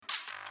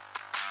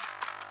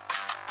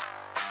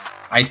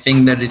I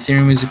think that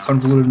Ethereum is a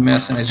convoluted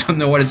mess and I don't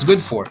know what it's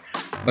good for.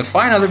 But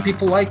fine, other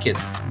people like it.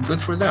 Good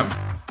for them.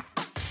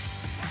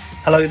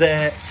 Hello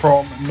there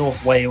from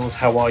North Wales.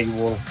 How are you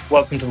all?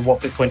 Welcome to the What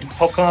Bitcoin Did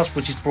podcast,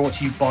 which is brought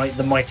to you by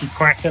the mighty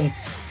Kraken,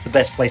 the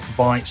best place to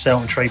buy, sell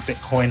and trade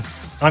Bitcoin.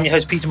 I'm your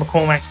host, Peter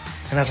McCormack.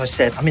 And as I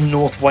said, I'm in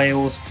North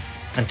Wales.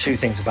 And two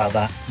things about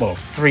that. Well,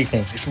 three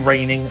things. It's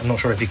raining. I'm not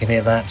sure if you can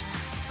hear that.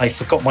 I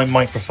forgot my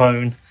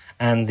microphone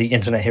and the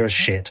internet here is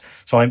shit.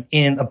 So I'm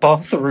in a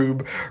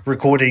bathroom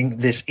recording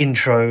this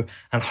intro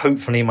and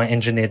hopefully my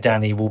engineer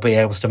Danny will be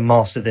able to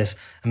master this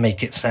and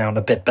make it sound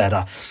a bit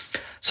better.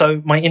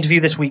 So my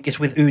interview this week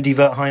is with Udi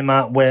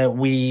Wertheimer, where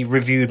we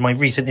reviewed my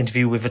recent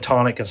interview with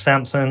Vitalik and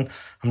Samson.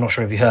 I'm not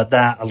sure if you heard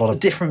that. A lot of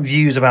different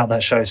views about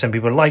that show. Some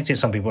people liked it,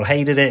 some people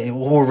hated it. It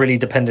all really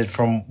depended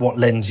from what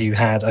lens you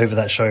had over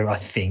that show, I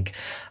think.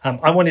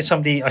 I wanted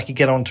somebody I could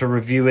get on to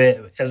review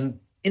it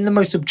in the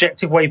most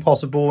objective way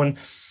possible. And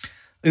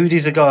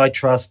Udi's a guy I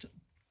trust.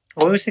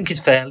 I always think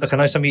he's fair. Look, I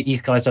know some of you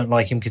ETH guys don't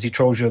like him because he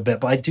trolls you a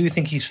bit, but I do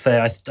think he's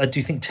fair. I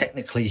do think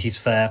technically he's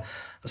fair.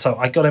 So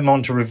I got him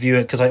on to review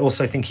it because I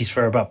also think he's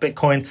fair about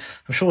Bitcoin.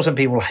 I'm sure some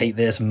people hate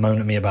this and moan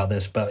at me about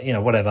this, but,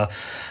 whatever.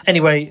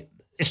 Anyway,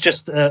 it's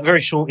just a very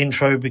short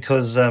intro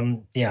because,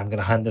 I'm going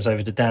to hand this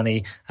over to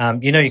Danny.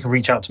 You can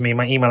reach out to me.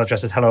 My email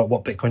address is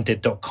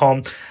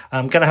hello@whatbitcoindid.com.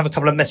 I'm going to have a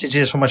couple of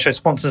messages from my show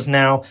sponsors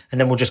now,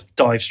 and then we'll just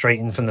dive straight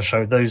in from the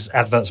show. Those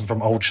adverts are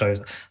from old shows.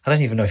 I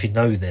don't even know if you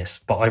know this,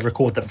 but I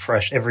record them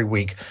fresh every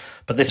week.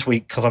 But this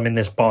week, because I'm in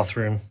this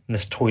bathroom, in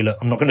this toilet,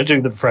 I'm not going to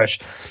do them fresh.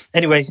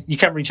 Anyway, you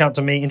can reach out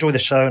to me. Enjoy the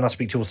show, and I'll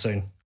speak to you all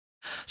soon.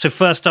 So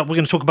first up, we're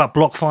going to talk about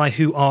BlockFi,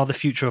 who are the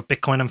future of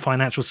Bitcoin and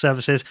financial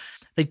services.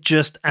 They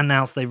just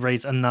announced they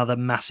raised another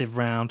massive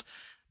round,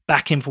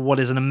 backing for what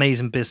is an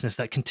amazing business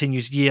that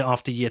continues year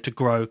after year to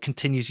grow,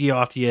 continues year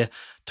after year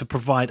to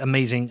provide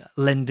amazing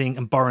lending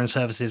and borrowing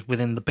services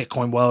within the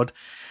Bitcoin world.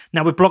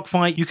 Now with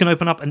BlockFi, you can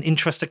open up an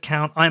interest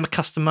account. I am a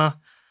customer.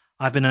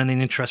 I've been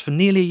earning interest for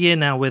nearly a year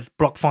now with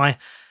BlockFi. And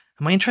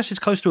my interest is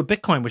close to a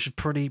Bitcoin, which is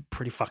pretty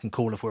fucking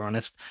cool if we're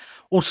honest.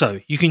 Also,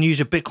 you can use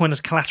your Bitcoin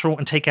as collateral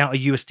and take out a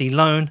USD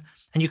loan.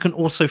 And you can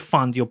also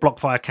fund your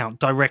BlockFi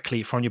account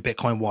directly from your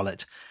Bitcoin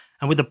wallet.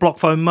 And with the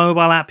BlockFi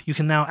mobile app, you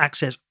can now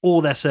access all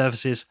their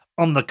services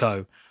on the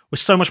go. With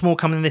so much more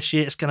coming this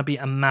year, it's going to be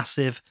a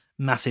massive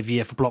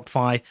year for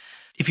BlockFi.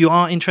 If you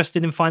are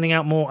interested in finding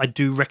out more, I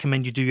do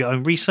recommend you do your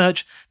own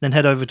research. Then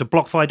head over to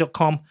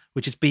blockfi.com,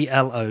 which is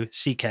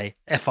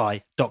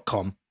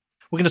blockfi.com.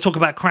 We're going to talk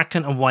about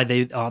Kraken and why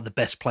they are the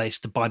best place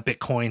to buy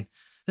Bitcoin.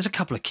 There's a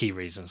couple of key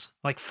reasons.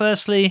 Like,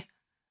 firstly,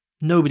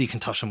 nobody can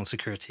touch them on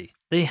security.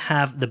 They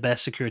have the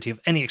best security of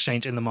any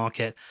exchange in the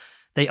market.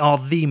 They are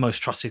the most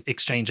trusted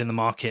exchange in the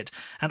market.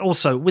 And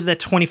also, with their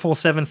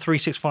 24/7,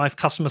 365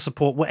 customer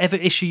support, whatever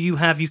issue you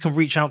have, you can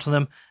reach out to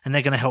them and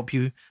they're going to help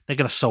you. They're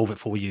going to solve it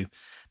for you.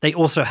 They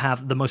also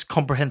have the most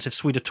comprehensive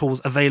suite of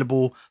tools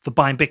available for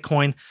buying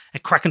Bitcoin.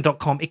 At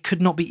Kraken.com, it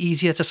could not be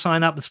easier to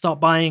sign up and start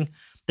buying.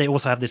 They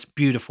also have this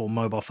beautiful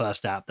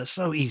mobile-first app that's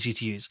so easy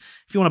to use.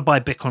 If you want to buy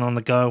Bitcoin on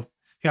the go,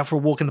 you're out for a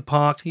walk in the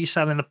park, you're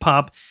sat in the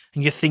pub,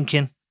 and you're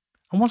thinking,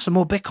 I want some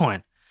more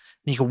Bitcoin.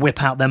 You can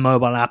whip out their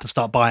mobile app and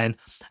start buying.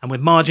 And with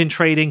margin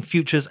trading,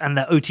 futures, and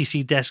their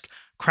OTC desk,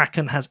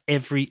 Kraken has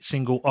every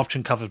single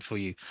option covered for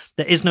you.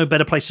 There is no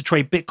better place to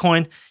trade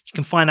Bitcoin. You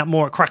can find out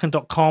more at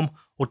Kraken.com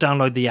or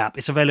download the app.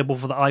 It's available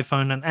for the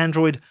iPhone and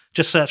Android.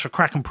 Just search for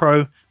Kraken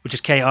Pro, which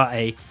is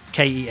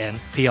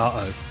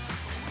KrakenPro.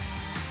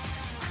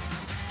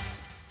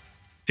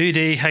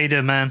 Udi, how you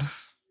doing, man?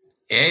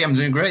 Hey, I'm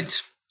doing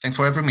great. Thanks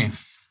for having me.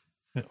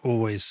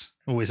 Always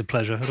a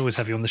pleasure. I'd always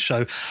have you on the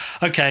show.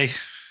 Okay.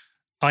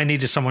 I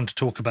needed someone to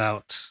talk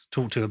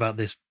to about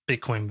this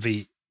Bitcoin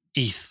v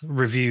ETH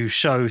review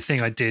show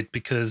thing I did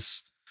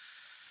because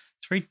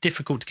it's very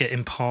difficult to get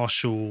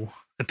impartial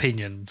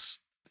opinions.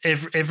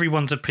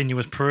 Everyone's opinion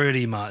was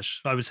pretty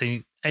much, I would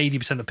say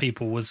 80% of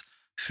people was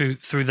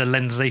through the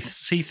lens they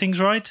see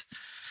things, right?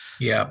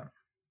 Yeah.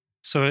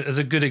 So as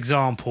a good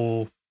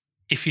example,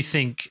 if you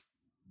think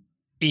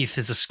ETH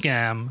is a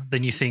scam,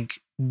 then you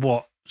think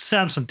what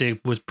Samson did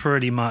was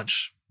pretty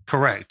much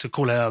correct to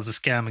call it out as a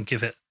scam and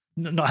give it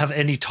not have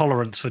any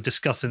tolerance for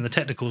discussing the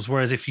technicals.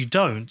 Whereas if you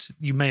don't,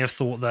 you may have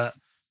thought that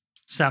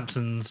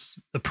Samson's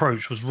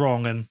approach was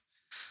wrong and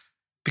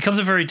becomes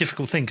a very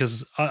difficult thing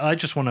because I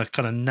just want to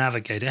kind of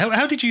navigate it.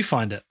 How did you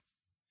find it?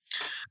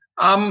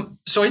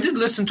 So I did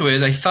listen to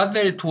it. I thought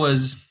that it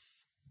was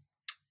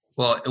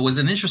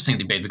an interesting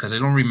debate because I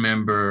don't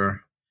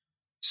remember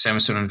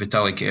Samson and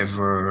Vitalik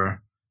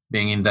ever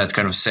being in that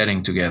kind of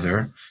setting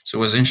together. So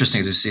it was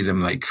interesting to see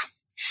them like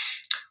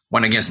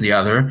one against the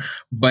other.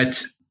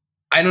 But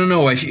I don't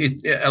know.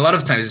 A lot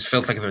of times it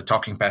felt like they're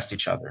talking past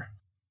each other.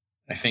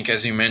 I think,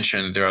 as you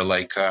mentioned, there are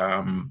like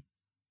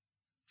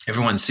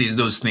everyone sees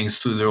those things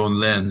through their own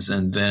lens,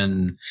 and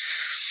then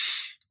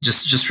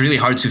just really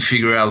hard to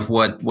figure out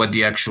what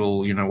the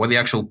actual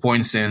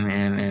points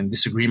and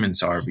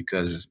disagreements are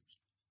because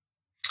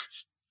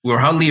we're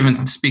hardly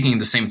even speaking in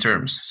the same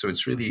terms. So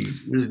it's really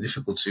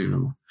difficult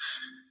to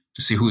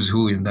see who's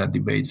who in that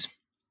debate.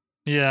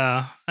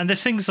 Yeah, and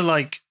there's things that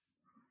like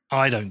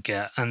I don't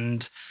get,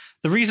 and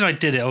the reason I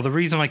did it, or the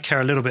reason I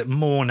care a little bit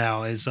more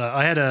now, is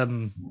I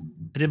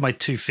did my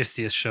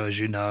 250th show, as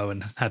you know,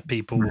 and had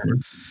people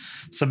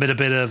submit a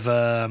bit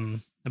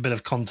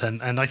of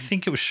content, and I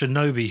think it was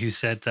Shinobi who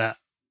said that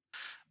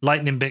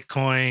Lightning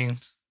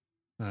Bitcoin,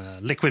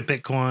 Liquid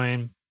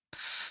Bitcoin,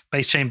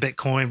 Base Chain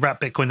Bitcoin,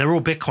 Wrap Bitcoin, they're all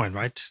Bitcoin,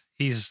 right?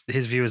 His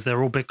view is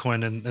they're all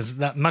Bitcoin, and as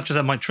that much as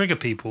that might trigger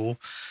people,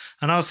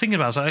 and I was thinking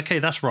about it, I was like, okay,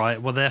 that's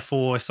right. Well,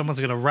 therefore, if someone's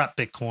going to wrap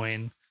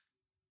Bitcoin,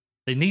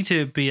 they need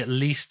to be at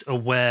least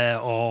aware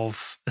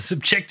of, as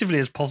objectively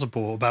as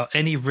possible, about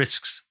any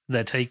risks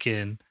they're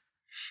taking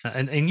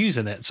and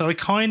using it. So I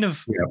kind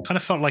of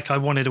felt like I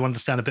wanted to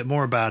understand a bit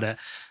more about it.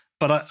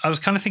 But I was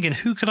kind of thinking,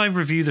 who could I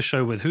review the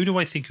show with? Who do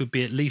I think would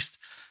be at least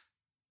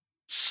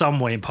some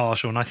way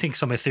impartial? And I think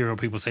some ethereal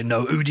people say,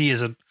 no, Udi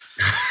isn't.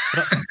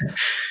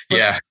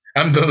 Yeah,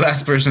 I'm the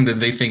last person that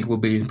they think will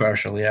be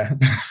impartial, yeah.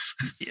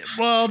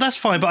 Well, that's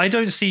fine, but I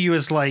don't see you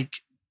as like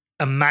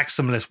a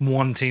maximalist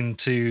wanting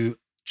to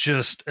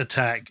just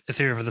attack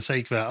Ethereum for the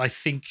sake of it.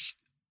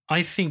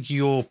 I think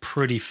you're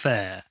pretty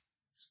fair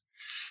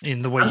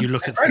in the way you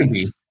look at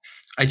things.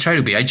 I try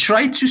to be. I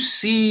try to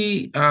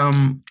see.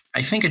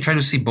 I think I try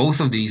to see both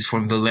of these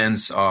from the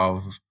lens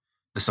of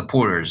the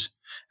supporters,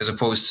 as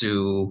opposed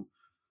to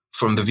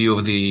from the view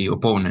of the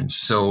opponents.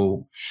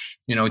 So,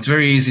 it's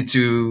very easy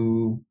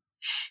to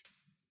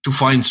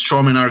find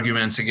strawman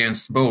arguments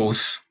against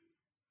both.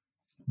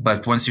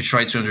 But once you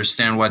try to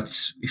understand what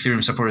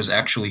Ethereum supporters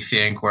actually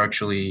think or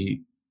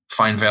actually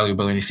find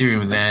valuable in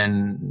Ethereum,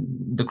 then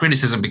the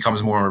criticism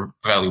becomes more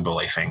valuable,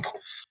 I think.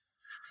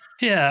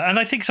 Yeah, and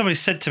I think somebody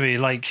said to me,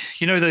 like,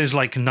 those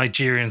like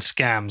Nigerian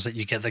scams that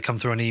you get that come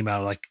through an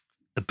email, like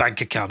the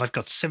bank account, I've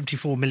got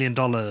 $74 million,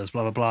 blah,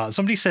 blah, blah.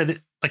 Somebody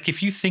said, like,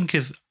 if you think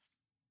of,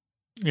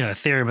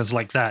 Ethereum as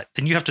like that,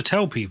 then you have to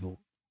tell people.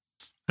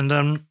 And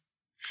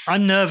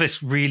I'm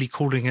nervous really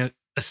calling it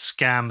a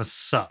scam as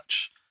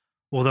such,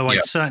 although I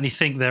certainly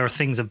think there are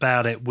things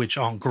about it which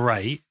aren't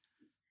great.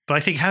 But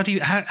I think how do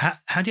you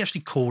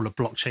actually call a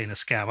blockchain a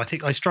scam? I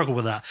think I struggle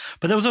with that.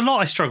 But there was a lot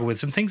I struggled with,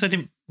 some things I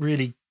didn't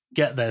really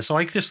get there. So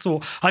I just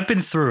thought, I've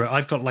been through it.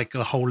 I've got like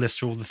a whole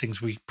list of all the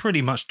things we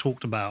pretty much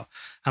talked about.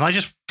 And I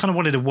just kind of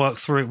wanted to work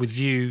through it with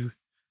you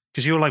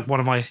because you're like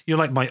you're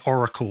like my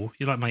oracle.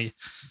 You're my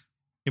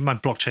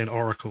blockchain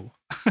oracle.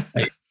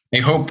 I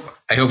hope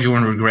you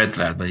won't regret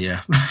that, but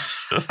yeah.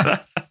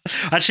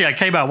 Actually, I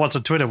came out once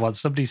on Twitter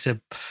once. Somebody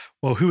said,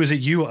 well, who is it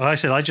you? I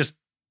said, I just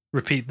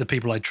repeat the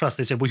people I trust.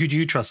 They said, well, who do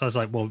you trust? I was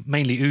like, well,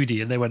 mainly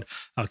Udi. And they went,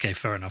 okay,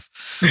 fair enough.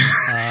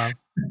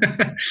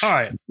 All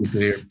right.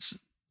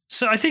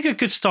 So I think a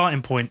good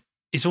starting point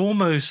is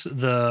almost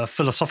the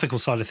philosophical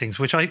side of things,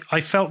 which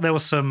I felt there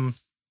was some,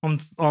 on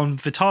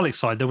Vitalik's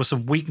side, there was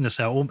some weakness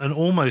there, and he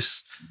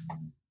almost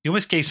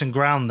gave some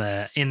ground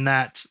there in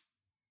that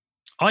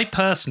I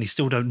personally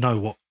still don't know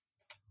what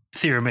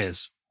Ethereum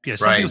is. Yeah,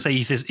 some people say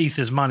ETH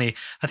is money.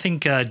 I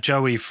think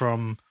Joey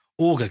from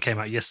Augur came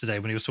out yesterday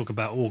when he was talking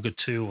about Augur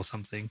 2 or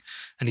something,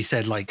 and he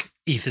said like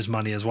ETH is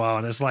money as well.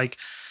 And it's like,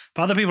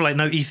 but other people are like,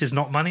 no, ETH is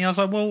not money. I was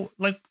like, well,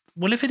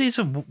 if it is,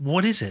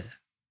 what is it?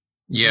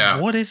 Yeah,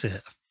 what is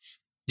it?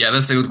 Yeah,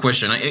 that's a good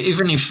question.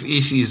 Even if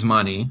ETH is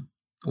money,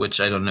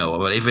 which I don't know,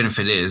 but even if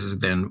it is,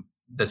 then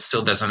that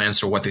still doesn't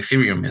answer what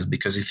Ethereum is,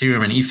 because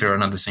Ethereum and Ether are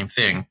not the same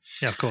thing.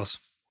 Yeah, of course.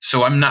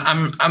 So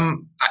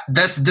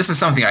this is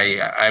something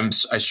I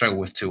struggle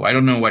with too. I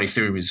don't know what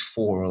Ethereum is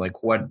for,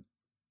 like what,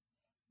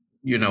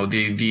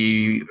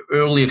 the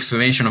early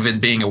explanation of it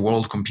being a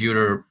world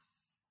computer.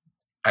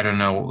 I don't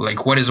know,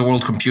 like what is a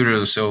world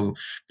computer? So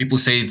people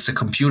say it's a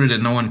computer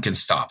that no one can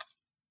stop.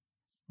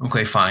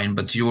 Okay, fine.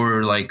 But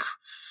your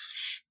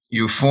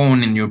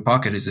phone in your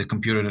pocket is a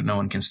computer that no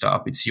one can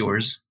stop. It's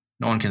yours.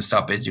 No one can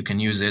stop it. You can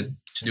use it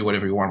to do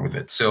whatever you want with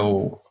it.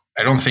 So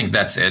I don't think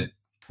that's it.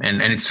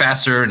 And it's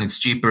faster and it's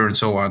cheaper and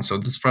so on. So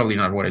that's probably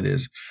not what it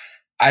is.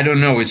 I don't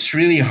know. It's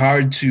really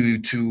hard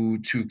to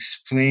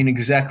explain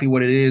exactly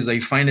what it is. I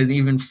find it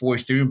even for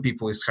Ethereum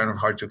people, it's kind of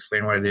hard to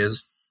explain what it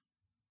is.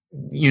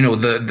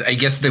 I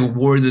guess the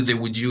word that they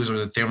would use, or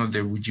the term that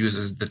they would use,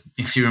 is that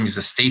Ethereum is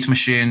a state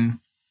machine.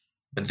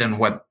 But then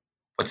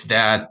what's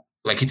that?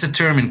 Like, it's a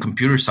term in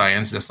computer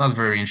science that's not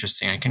very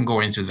interesting. I can go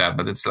into that,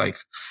 but it's like,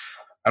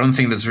 I don't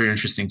think that's very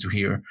interesting to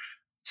hear.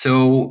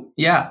 So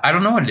yeah, I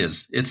don't know what it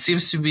is. It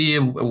seems to be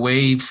a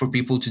way for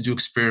people to do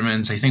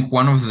experiments. I think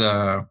one of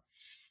the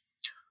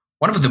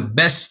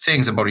best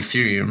things about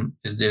Ethereum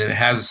is that it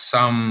has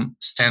some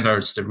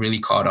standards that really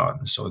caught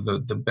on. So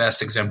the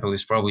best example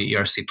is probably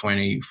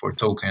ERC20 for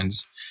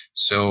tokens.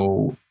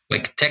 So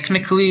like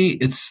technically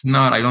it's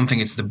not, I don't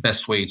think it's the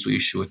best way to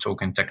issue a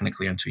token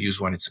technically and to use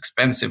one. It's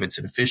expensive, it's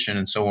inefficient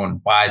and so on.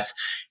 But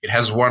it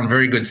has one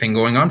very good thing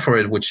going on for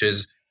it, which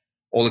is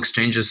all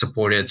exchanges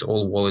support it,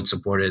 all wallets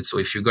support it. So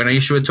if you're going to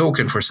issue a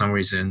token for some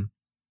reason,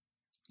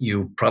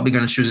 you're probably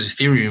going to choose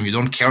Ethereum. You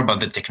don't care about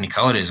the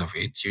technicalities of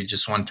it. You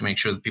just want to make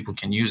sure that people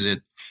can use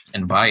it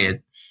and buy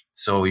it.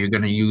 So you're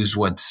going to use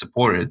what's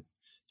supported.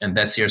 and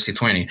that's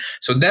ERC20.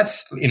 So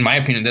that's, in my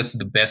opinion, that's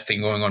the best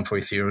thing going on for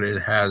Ethereum.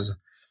 It has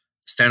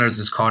standards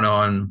that's caught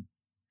on.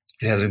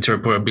 It has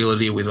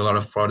interoperability with a lot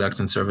of products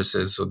and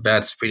services. So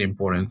that's pretty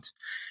important.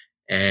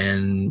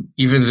 And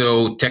even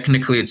though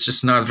technically it's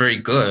just not very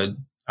good,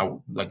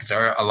 like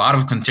there are a lot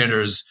of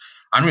contenders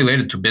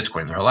unrelated to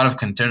Bitcoin. There are a lot of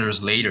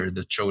contenders later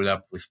that showed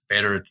up with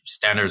better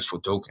standards for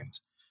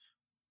tokens.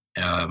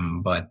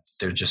 But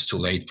they're just too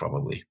late,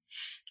 probably.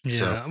 Yeah.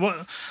 So,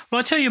 well,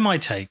 I'll tell you my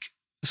take.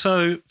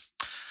 So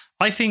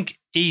I think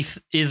ETH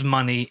is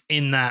money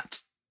in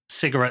that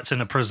cigarettes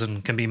in a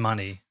prison can be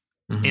money,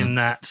 in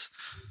that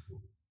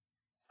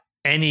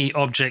any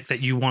object that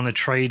you want to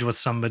trade with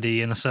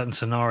somebody in a certain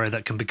scenario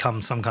that can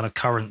become some kind of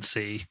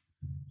currency,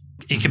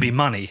 it can be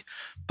money.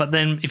 But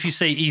then if you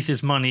say ETH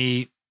is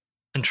money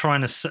and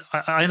trying to,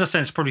 I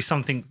understand it's probably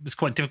something that's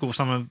quite difficult for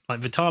someone like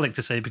Vitalik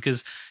to say,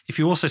 because if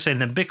you also say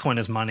then Bitcoin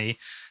is money,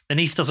 then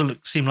ETH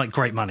doesn't seem like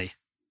great money.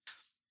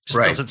 Just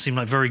doesn't seem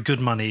like very good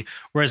money.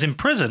 Whereas in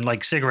prison,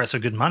 like cigarettes are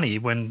good money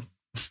when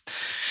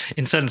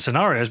in certain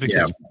scenarios,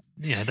 because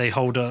they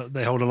hold a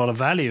lot of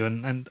value.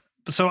 And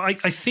so I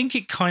think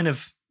it kind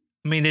of,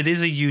 I mean, it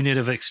is a unit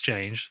of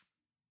exchange.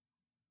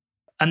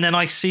 And then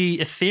I see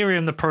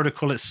Ethereum, the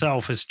protocol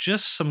itself, as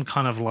just some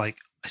kind of like,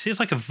 I see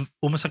it's like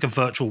almost like a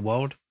virtual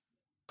world,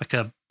 like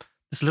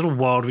this little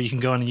world where you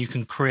can go in and you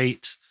can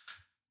create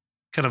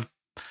kind of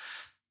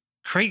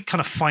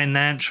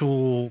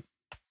financial,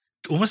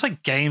 almost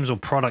like games or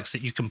products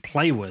that you can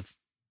play with.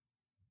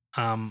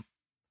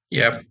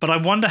 But I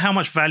wonder how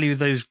much value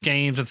those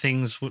games and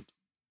things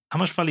how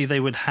much value they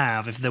would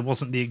have if there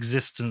wasn't the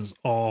existence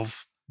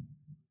of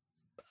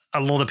a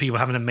lot of people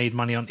having made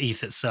money on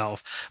ETH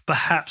itself.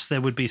 Perhaps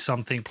there would be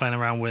something playing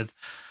around with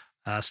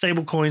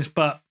stable coins,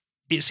 but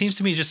it seems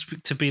to me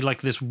just to be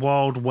like this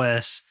Wild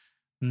West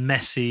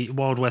messy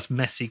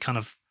kind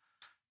of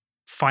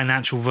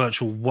financial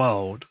virtual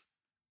world.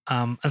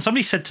 And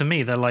somebody said to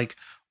me, they're like,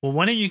 well,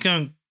 why don't you go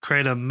and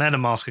create a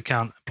MetaMask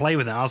account and play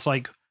with it? I was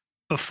like,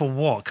 but for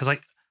what? Because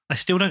I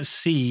still don't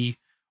see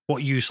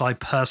what use I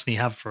personally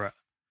have for it.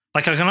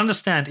 Like, I can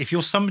understand if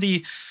you're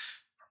somebody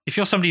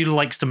who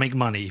likes to make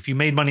money, if you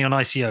made money on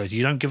ICOs,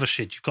 you don't give a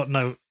shit.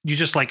 You're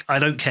just like, I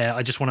don't care.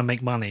 I just want to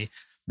make money.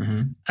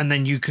 And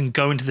then you can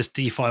go into this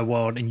DeFi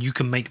world and you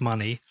can make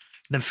money.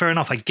 Then fair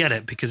enough, I get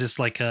it, because it's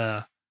like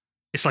a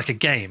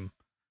game.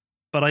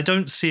 But I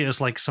don't see it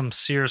as like some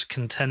serious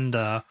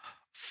contender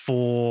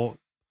for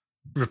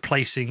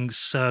replacing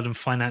certain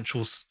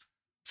financial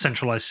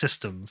centralized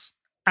systems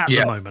at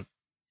the moment.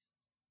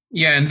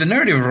 Yeah, and the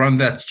narrative around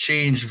that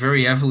changed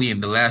very heavily in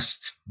the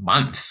last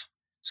month.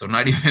 So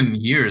not even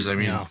years. I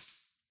mean,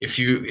 if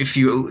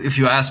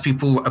you ask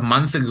people a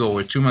month ago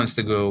or 2 months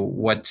ago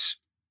what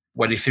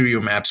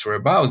Ethereum apps were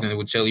about, then they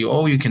would tell you,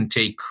 oh, you can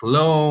take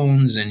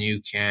loans and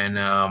you can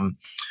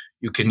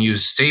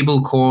use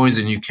stable coins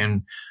and you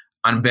can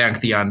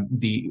unbank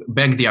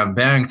bank the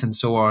unbanked and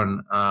so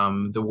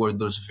on. There were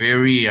those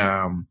very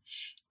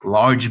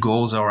large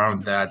goals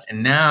around that,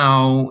 and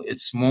now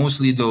it's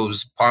mostly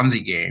those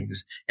Ponzi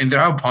games. And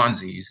there are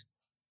Ponzi's.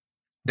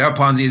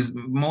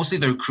 Mostly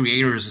their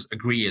creators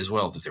agree as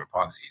well that they're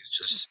Ponzi's.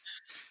 Just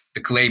the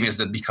claim is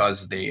that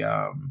because they,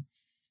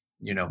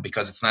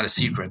 because it's not a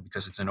secret,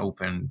 because it's an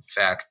open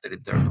fact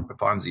that they're a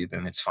Ponzi,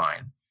 then it's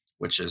fine.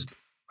 Which is,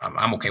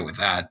 I'm okay with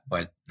that.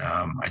 But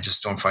I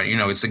just don't find,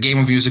 it's a game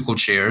of musical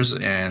chairs,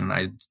 and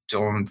I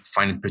don't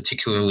find it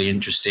particularly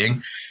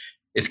interesting.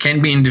 It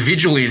can be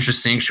individually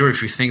interesting, sure,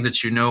 if you think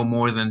that you know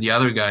more than the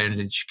other guy and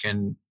that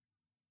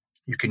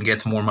you can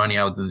get more money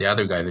out than the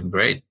other guy, then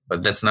great.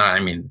 But that's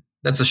not,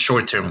 that's a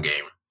short-term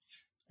game.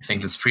 I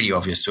think that's pretty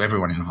obvious to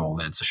everyone involved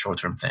that it's a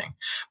short-term thing.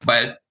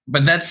 But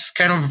that's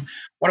kind of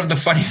one of the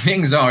funny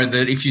things are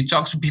that if you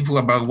talk to people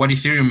about what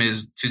Ethereum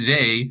is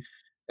today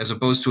as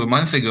opposed to a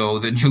month ago,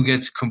 then you'll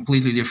get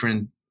completely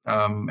different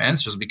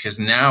answers, because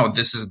now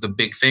this is the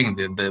big thing,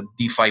 the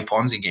DeFi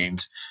Ponzi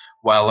games.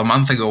 While a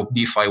month ago,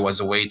 DeFi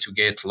was a way to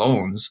get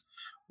loans,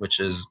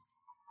 which is,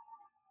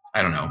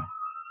 I don't know,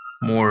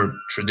 more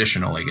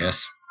traditional, I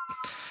guess.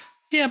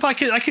 Yeah, but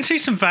I can see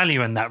some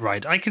value in that,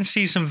 right? I can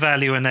see some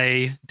value in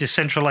a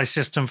decentralized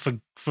system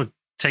for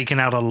taking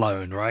out a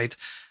loan, right?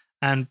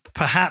 And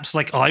perhaps,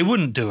 like, I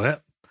wouldn't do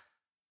it,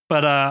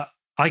 but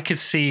I could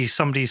see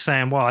somebody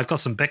saying, well, I've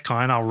got some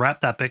Bitcoin, I'll wrap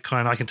that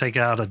Bitcoin, I can take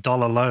out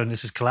 $1 loan,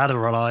 this is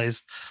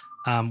collateralized,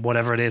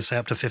 whatever it is, say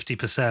up to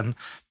 50%.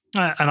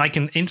 And I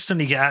can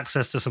instantly get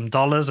access to some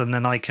dollars, and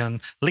then I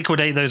can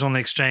liquidate those on the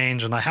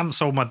exchange, and I haven't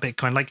sold my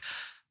Bitcoin. Like,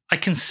 I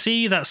can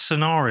see that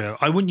scenario.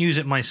 I wouldn't use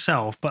it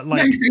myself, but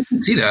like, I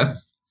can see that.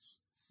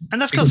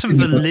 And that's got some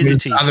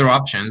validity. Other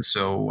options.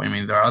 So,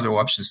 there are other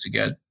options to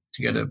get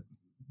a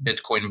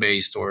Bitcoin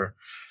based or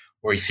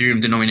Ethereum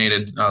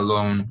denominated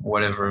loan,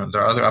 whatever.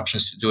 There are other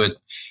options to do it.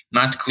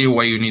 Not clear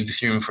why you need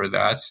Ethereum for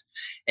that.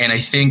 And I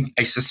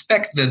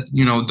suspect that,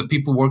 the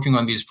people working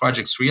on these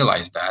projects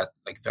realize that,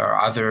 like, there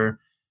are other,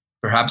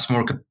 perhaps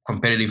more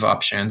competitive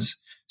options.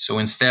 So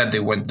instead, they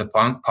went the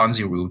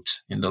Ponzi route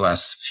in the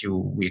last few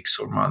weeks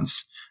or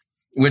months.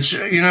 which,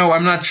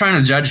 I'm not trying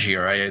to judge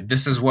here.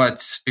 This is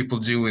what people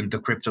do in the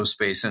crypto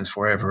space since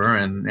forever,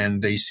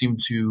 and they seem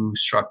to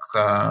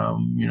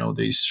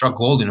they struck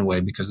gold in a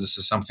way, because this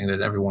is something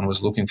that everyone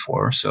was looking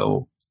for.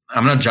 So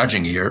I'm not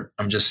judging here.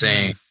 I'm just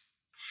saying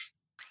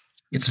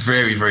it's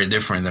very, very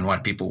different than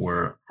what people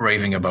were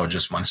raving about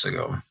just months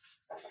ago.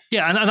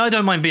 Yeah, and I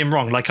don't mind being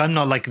wrong. Like, I'm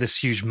not like this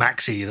huge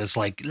maxi that's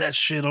like, let's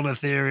shit on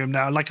Ethereum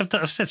now. Like,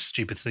 I've said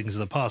stupid things in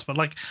the past, but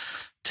like,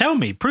 tell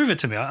me, prove it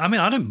to me. I mean,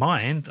 I don't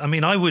mind. I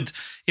mean, I would,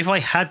 if I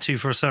had to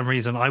for some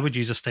reason, I would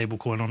use a stable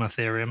coin on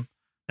Ethereum.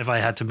 If I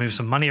had to move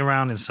some money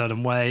around in a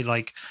certain way,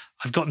 like,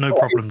 I've got no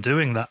problem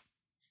doing that.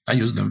 I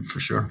use them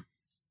for sure.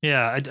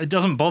 Yeah, it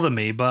doesn't bother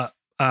me, but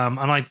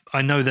and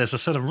I know there's a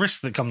certain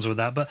risk that comes with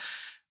that, but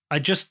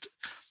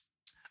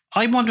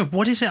I wonder,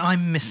 what is it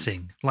I'm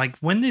missing? Like,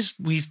 when these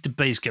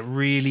debates get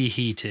really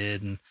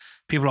heated and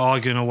people are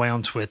arguing away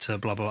on Twitter,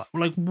 blah, blah, blah,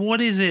 like,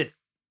 what is it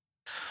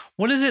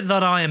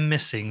that I am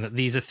missing that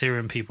these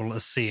Ethereum people are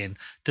seeing?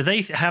 Do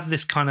they have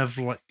this kind of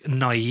like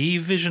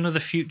naive vision of the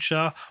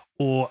future,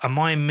 or am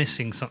I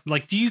missing something?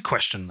 Like, do you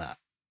question that?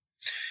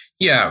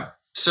 Yeah.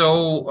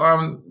 So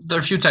there are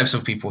a few types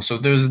of people. So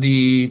there's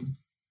the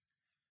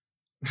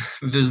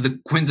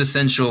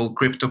quintessential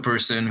crypto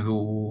person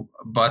who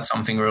bought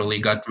something early,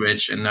 got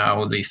rich, and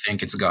now they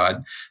think it's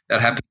God.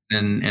 That happens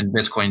in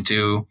Bitcoin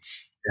too.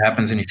 It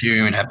happens in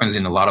Ethereum. It happens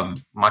in a lot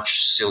of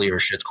much sillier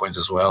shitcoins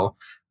as well.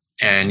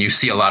 And you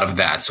see a lot of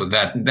that. So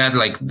that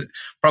like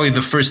probably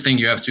the first thing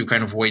you have to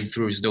kind of wade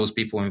through is those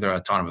people, and there are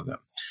a ton of them.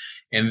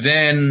 And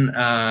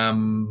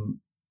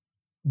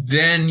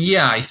then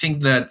yeah, I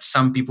think that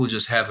some people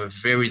just have a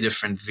very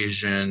different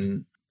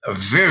vision, a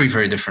very,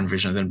 very different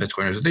vision than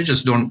Bitcoiners. They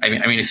just don't. I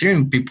mean,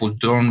 Ethereum people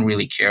don't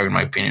really care, in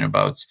my opinion,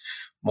 about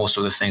most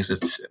of the things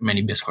that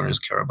many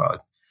Bitcoiners care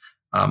about.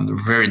 They're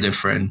very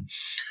different.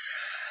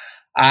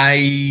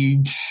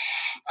 I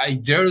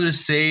dare to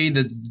say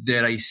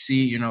that I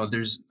see,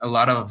 there's a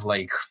lot of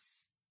like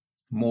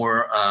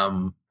more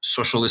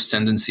socialist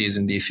tendencies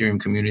in the Ethereum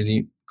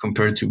community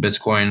compared to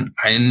Bitcoin.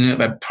 I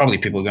know probably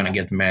people are going to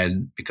get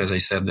mad because I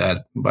said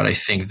that, but I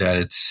think that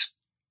it's,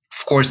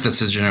 of course,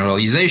 that's a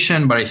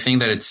generalization, but I think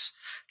that it's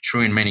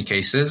true in many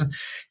cases.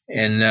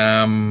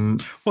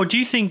 And well, do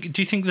you think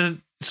that?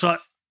 So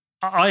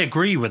I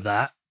agree with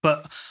that,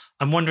 but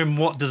I'm wondering,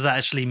 what does that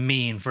actually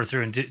mean for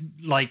Ethereum?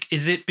 Like,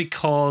 is it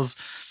because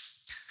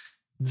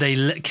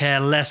they care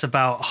less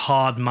about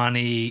hard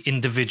money,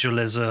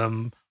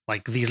 individualism,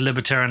 like these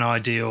libertarian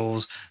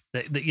ideals?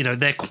 That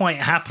they're quite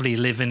happily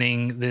living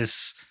in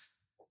this,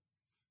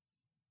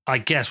 I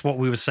guess what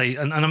we would say,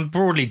 and I'm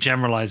broadly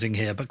generalizing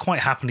here, but quite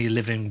happily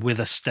living with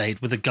a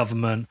state, with a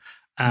government.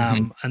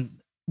 And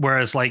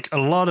whereas like a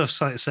lot of,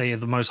 say,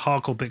 the most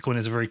hardcore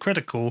Bitcoiners are very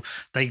critical,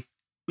 a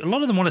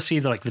lot of them want to see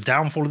the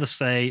downfall of the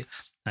state,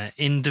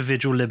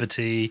 individual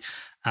liberty.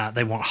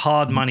 They want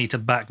hard money to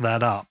back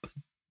that up.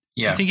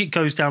 Yeah. Do you think it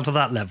goes down to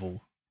that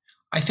level?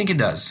 I think it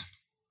does.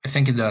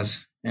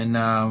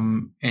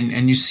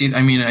 And you see,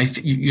 I mean,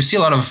 you see a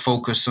lot of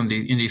focus in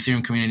the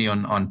Ethereum community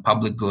on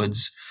public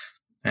goods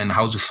and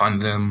how to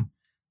fund them,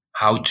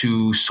 how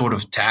to sort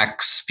of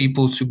tax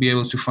people to be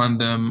able to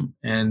fund them,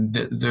 and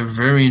they're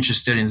very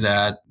interested in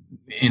that.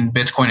 In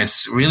Bitcoin,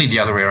 it's really the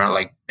other way around.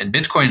 Like in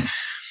Bitcoin,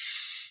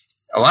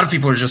 a lot of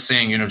people are just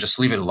saying, just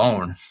leave it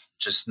alone,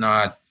 just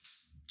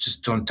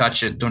don't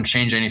touch it, don't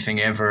change anything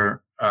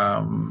ever.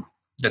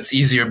 That's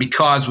easier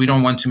because we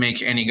don't want to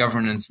make any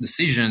governance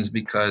decisions,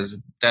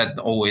 because that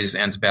always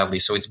ends badly.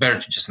 So it's better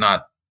to just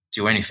not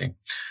do anything.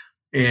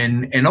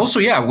 And also,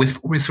 yeah,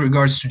 with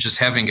regards to just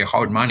having a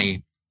hard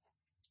money,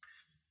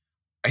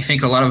 I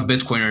think a lot of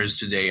Bitcoiners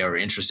today are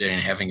interested in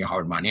having a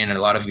hard money, and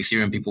a lot of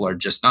Ethereum people are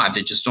just not.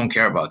 They just don't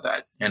care about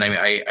that. And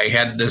I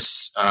had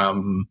this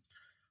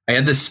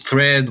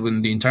thread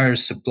when the entire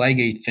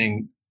Supply-gate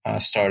thing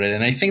started,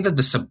 and I think that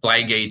the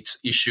Supply-gate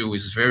issue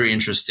is very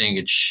interesting.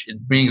 It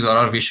brings a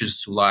lot of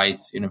issues to light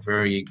in a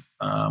very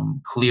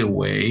clear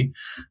way.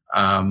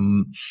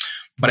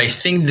 But I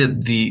think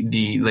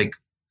that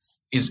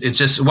it's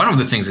just one of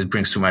the things it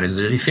brings to mind is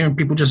that Ethereum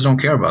people just don't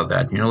care about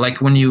that. Like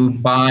when you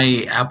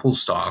buy Apple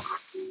stock,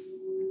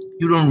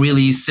 you don't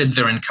really sit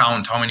there and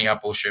count how many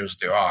Apple shares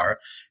there are.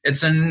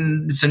 It's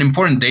an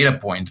important data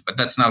point, but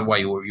that's not why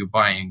you're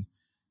buying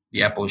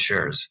the Apple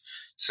shares.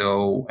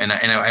 So, and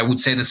I would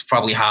say that's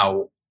probably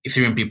how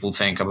Ethereum people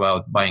think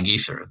about buying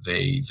Ether.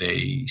 They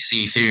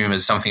see Ethereum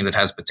as something that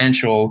has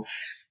potential.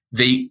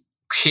 They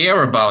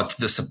care about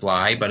the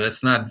supply, but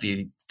it's not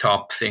the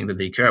top thing that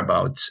they care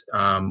about.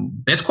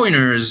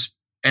 Bitcoiners,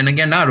 and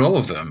again, not all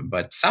of them,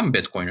 but some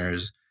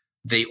Bitcoiners,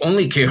 they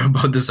only care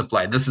about the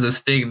supply. This is the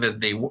thing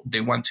that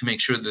they want to make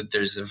sure that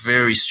there's a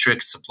very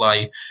strict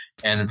supply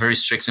and very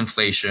strict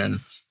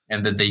inflation,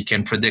 and that they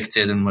can predict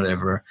it and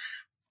whatever.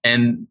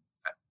 And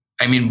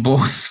I mean,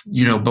 both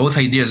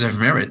ideas have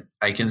merit.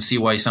 I can see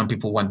why some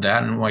people want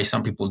that and why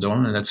some people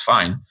don't, and that's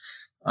fine.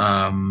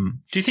 Do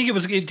you think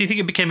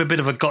it became a bit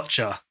of a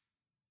gotcha?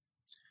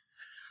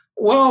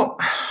 Well,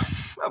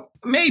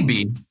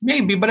 maybe,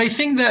 but I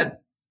think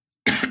that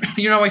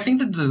I think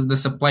that the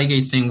supply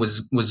gate thing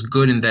was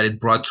good in that it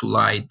brought to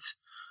light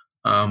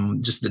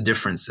just the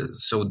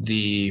differences. So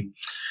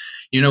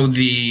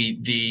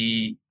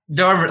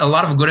there are a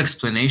lot of good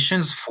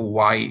explanations for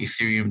why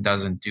Ethereum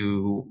doesn't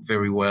do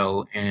very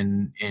well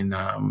in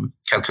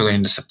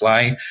calculating the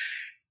supply.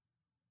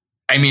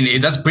 I mean,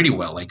 it does pretty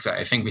well. Like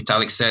I think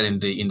Vitalik said in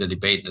the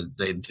debate that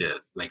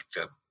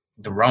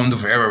the round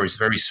of error is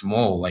very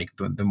small. Like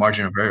the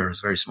margin of error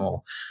is very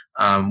small,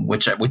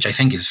 which I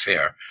think is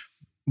fair.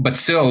 But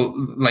still,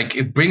 like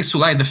it brings to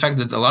light the fact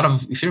that a lot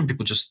of Ethereum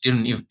people just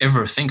didn't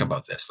ever think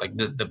about this. Like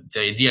the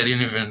idea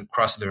didn't even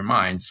cross their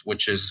minds,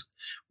 which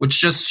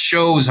just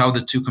shows how the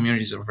two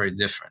communities are very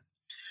different.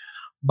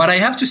 But I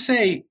have to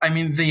say, I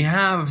mean, they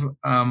have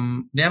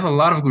a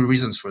lot of good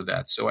reasons for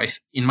that. So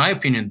in my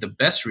opinion, the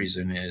best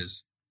reason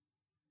is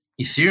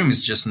Ethereum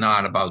is just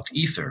not about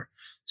Ether.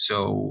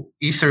 So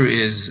Ether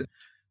is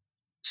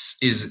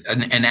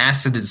an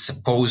asset that's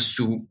supposed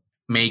to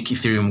make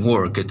Ethereum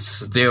work.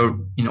 It's there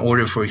in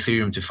order for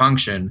Ethereum to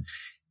function.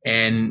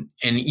 And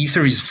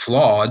Ether is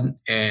flawed.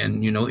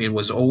 And, it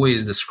was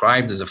always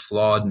described as a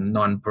flawed,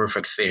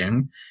 non-perfect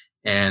thing.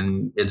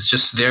 And it's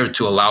just there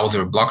to allow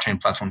their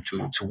blockchain platform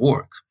to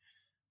work,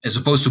 as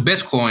opposed to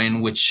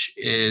Bitcoin, which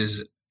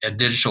is a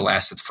digital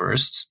asset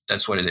first.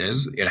 That's what it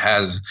is. It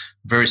has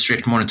very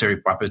strict monetary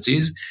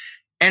properties,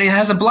 and it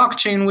has a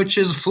blockchain which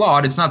is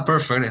flawed. It's not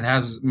perfect. It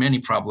has many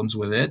problems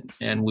with it,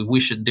 and we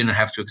wish it didn't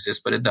have to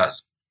exist, but it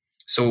does.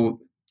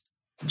 So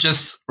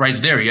just right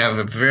there, you have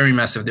a very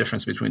massive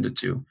difference between the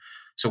two.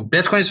 So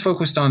Bitcoin is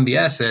focused on the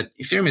asset.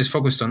 Ethereum is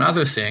focused on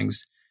other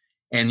things.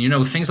 And,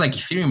 things like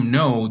Ethereum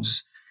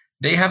nodes,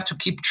 they have to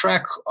keep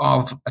track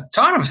of a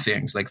ton of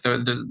things. Like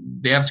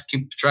they have to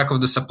keep track of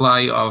the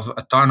supply of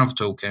a ton of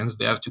tokens.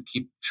 They have to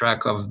keep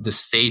track of the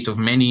state of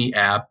many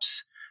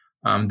apps.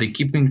 They're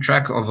keeping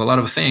track of a lot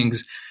of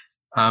things.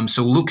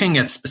 So looking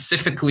at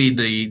specifically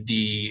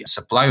the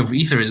supply of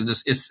Ether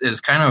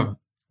is kind of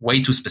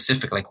way too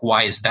specific. Like,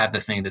 why is that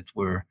the thing that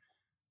we're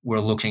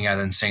looking at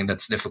and saying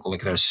that's difficult?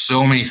 Like, there's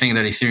so many things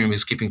that Ethereum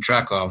is keeping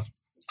track of.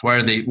 Why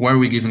are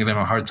we giving them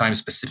a hard time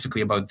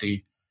specifically about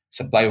the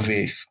supply of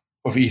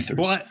Ethers?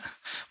 Well,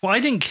 I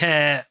didn't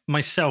care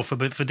myself for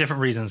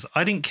different reasons.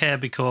 I didn't care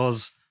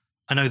because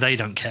I know they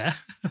don't care.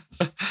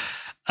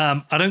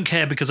 I don't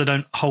care because I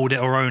don't hold it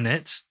or own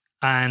it.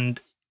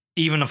 And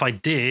even if I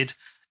did,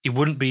 it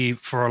wouldn't be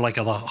for like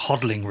a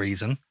hodling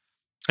reason.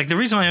 Like the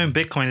reason I own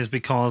Bitcoin is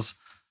because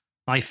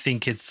I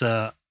think it's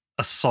a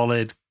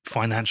solid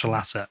financial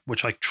asset,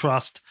 which I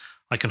trust.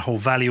 I can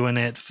hold value in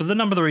it for the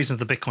number of the reasons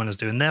the Bitcoiners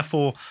do. And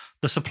therefore,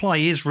 the supply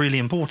is really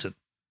important.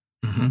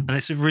 Mm-hmm. And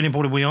it's really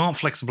important we aren't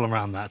flexible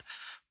around that.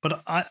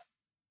 But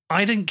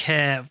I didn't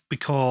care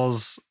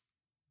because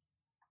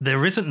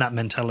there isn't that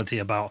mentality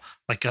about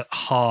like a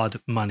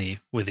hard money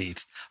with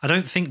ETH. I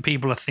don't think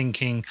people are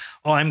thinking,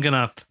 I'm going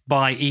to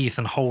buy ETH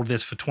and hold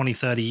this for 20,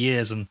 30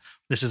 years and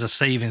this is a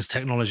savings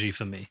technology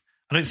for me.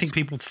 I don't think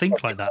people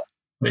think like that.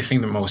 I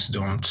think the most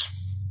don't.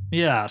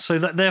 Yeah. So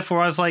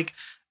therefore I was like,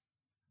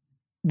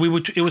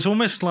 it was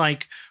almost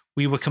like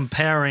we were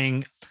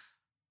comparing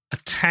a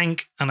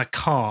tank and a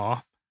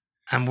car,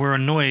 and we're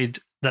annoyed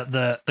that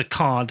the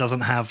car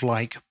doesn't have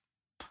like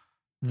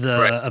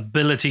the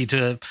ability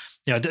to,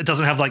 it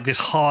doesn't have like this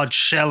hard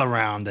shell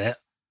around it.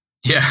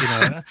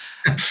 Yeah.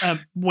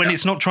 When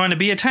it's not trying to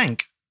be a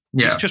tank.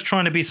 Yeah. It's just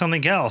trying to be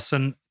something else.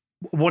 And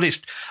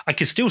I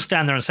could still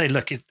stand there and say,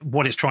 look,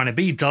 what it's trying to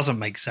be doesn't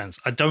make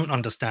sense. I don't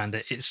understand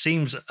it. It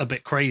seems a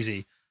bit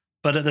crazy.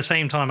 But at the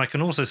same time, I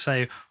can also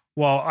say,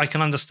 well, I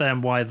can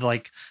understand why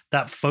like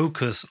that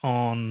focus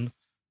on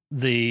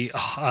the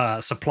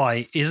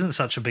supply isn't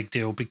such a big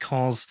deal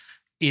because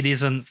it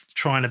isn't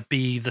trying to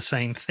be the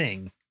same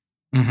thing.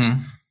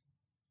 Mm-hmm.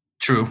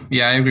 True.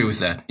 Yeah, I agree with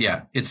that.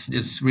 Yeah,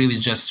 it's really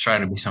just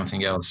trying to be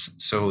something else.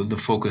 So the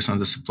focus on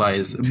the supply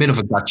is a bit of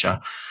a gotcha.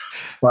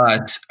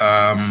 But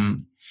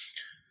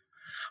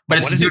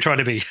what is it trying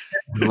to be?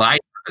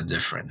 Light the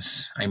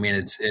difference. I mean,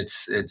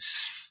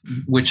 it's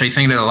which I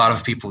think that a lot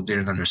of people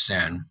didn't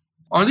understand.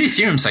 On the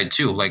Ethereum side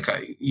too, like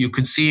you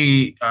could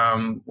see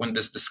when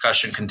this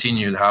discussion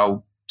continued,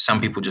 how some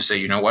people just say,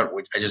 you know what,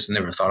 I just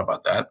never thought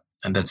about that,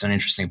 and that's an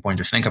interesting point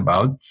to think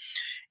about.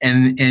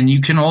 And you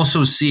can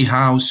also see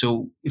how.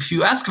 So if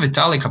you ask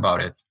Vitalik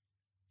about it,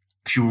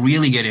 if you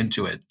really get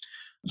into it,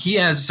 he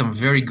has some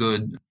very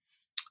good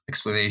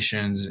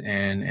explanations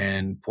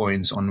and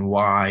points on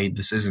why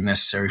this isn't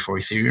necessary for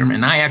Ethereum,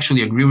 and I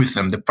actually agree with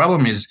them. The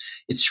problem is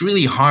it's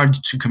really hard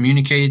to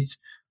communicate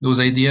those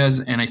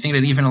ideas. And I think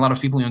that even a lot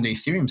of people on the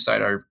Ethereum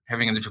side are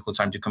having a difficult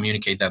time to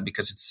communicate that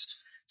because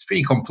it's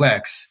pretty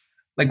complex.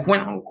 Like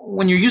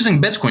when you're using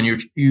Bitcoin,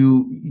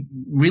 you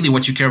really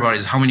what you care about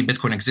is how many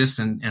Bitcoin exist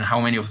and how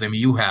many of them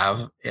you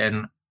have.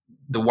 And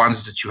the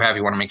ones that you have,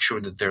 you want to make sure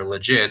that they're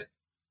legit.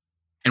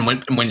 And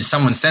when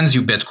someone sends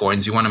you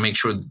Bitcoins, you want to make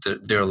sure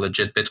that they're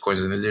legit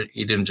Bitcoins and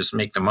you didn't just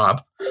make them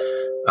up.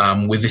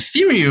 With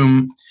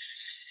Ethereum,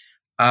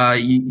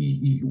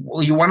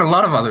 You want a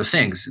lot of other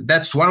things.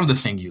 That's one of the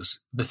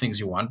things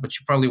you want, but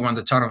you probably want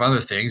a ton of other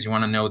things. You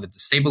want to know that the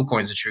stable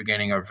coins that you're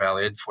getting are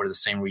valid for the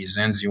same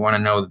reasons. You want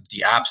to know that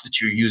the apps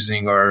that you're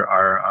using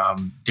are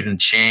didn't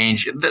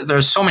change.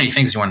 There's so many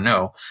things you want to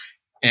know.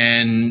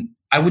 And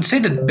I would say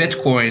that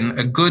Bitcoin,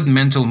 a good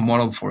mental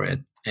model for it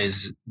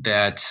is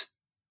that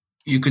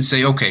you could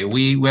say, okay,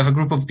 we have a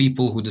group of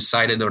people who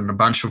decided on a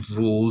bunch of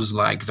rules,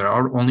 like there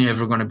are only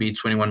ever going to be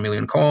 21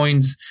 million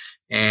coins,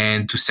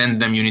 and to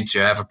send them, you need to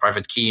have a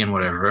private key and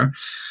whatever,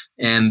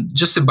 and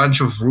just a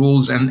bunch of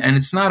rules. And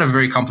it's not a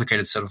very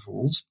complicated set of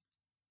rules.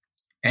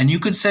 And you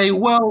could say,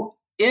 well,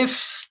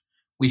 if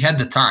we had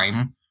the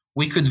time,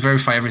 we could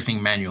verify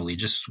everything manually,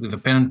 just with a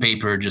pen and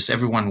paper. Just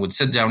everyone would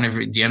sit down at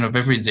the end of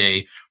every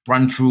day,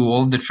 run through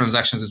all the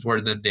transactions that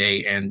were that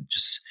day, and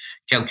just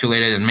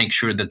calculate it and make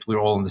sure that we're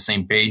all on the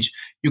same page.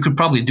 You could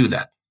probably do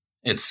that.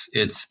 It's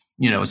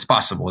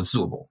possible. It's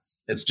doable.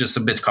 It's just a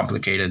bit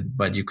complicated,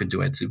 but you could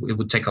do it. It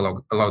would take a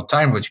lot of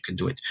time, but you could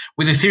do it.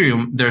 With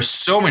Ethereum, there's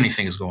so many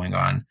things going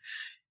on.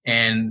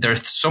 And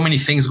there's so many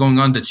things going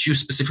on that you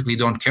specifically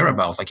don't care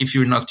about. Like if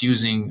you're not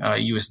using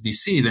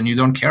USDC, then you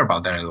don't care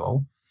about that at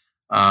all.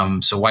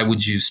 So why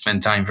would you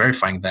spend time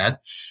verifying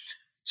that?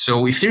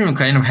 So Ethereum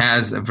kind of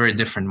has a very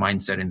different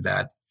mindset in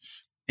that.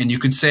 And you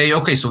could say,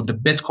 okay, so the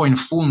Bitcoin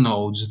full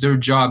nodes, their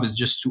job is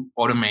just to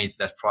automate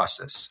that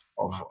process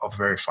of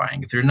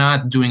verifying. They're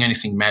not doing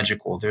anything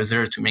magical. They're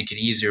there to make it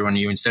easier on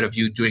you. Instead of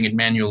you doing it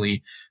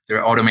manually,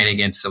 they're automating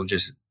it so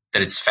just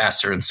that it's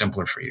faster and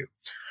simpler for you.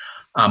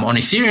 On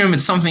Ethereum,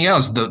 it's something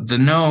else. The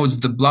nodes,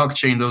 the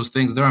blockchain, those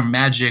things, there are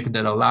magic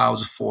that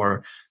allows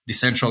for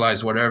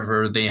decentralized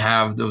whatever. They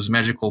have those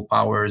magical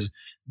powers.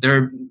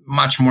 They're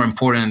much more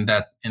important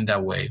in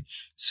that way.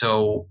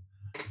 So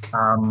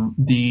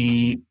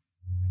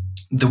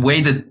the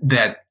way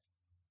that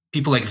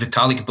people like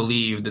Vitalik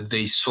believe that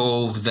they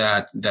solve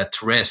that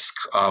risk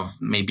of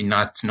maybe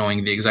not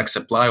knowing the exact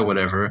supply or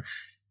whatever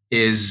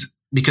is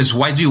because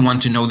why do you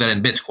want to know that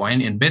in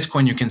Bitcoin? In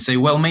Bitcoin, you can say,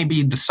 well,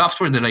 maybe the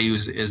software that I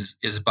use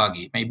is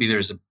buggy. Maybe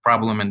there's a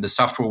problem and the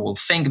software will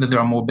think that there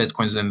are more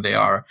Bitcoins than they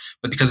are.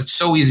 But because it's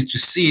so easy to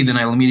see, then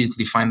I'll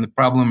immediately find the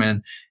problem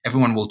and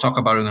everyone will talk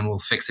about it and we'll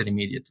fix it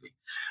immediately.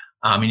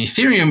 In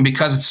Ethereum,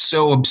 because it's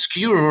so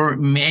obscure,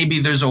 maybe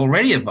there's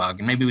already a bug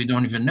and maybe we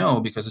don't even know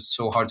because it's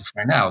so hard to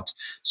find out.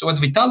 So what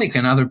Vitalik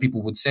and other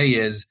people would say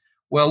is,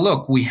 well,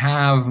 look, we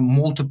have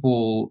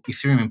multiple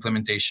Ethereum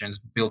implementations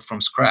built from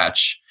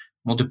scratch,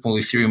 multiple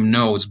Ethereum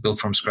nodes built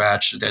from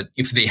scratch that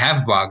if they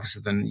have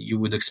bugs, then you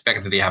would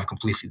expect that they have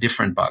completely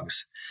different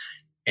bugs.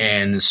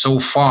 And so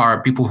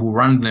far, people who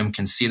run them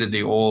can see that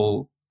they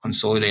all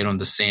consolidate on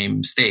the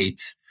same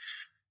state.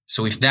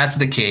 So if that's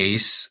the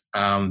case,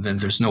 then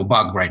there's no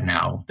bug right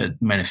now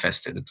that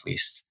manifested at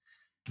least.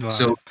 Right.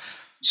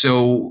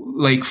 So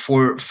like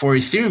for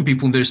Ethereum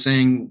people, they're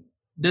saying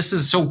this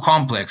is so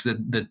complex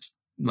that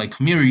like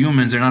mere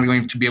humans are not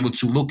going to be able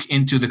to look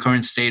into the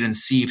current state and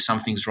see if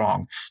something's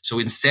wrong. So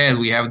instead,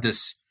 we have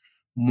this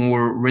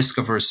more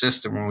risk-averse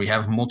system where we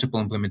have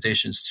multiple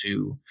implementations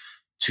to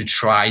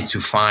try to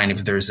find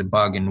if there's a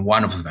bug in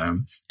one of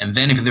them. And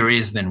then if there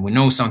is, then we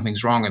know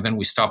something's wrong, and then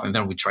we stop, and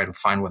then we try to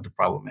find what the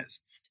problem is.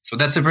 So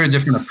that's a very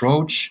different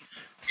approach.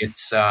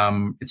 It's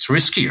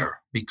riskier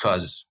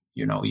because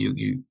you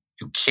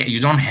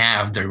don't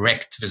have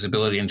direct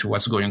visibility into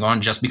what's going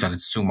on just because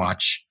it's too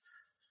much.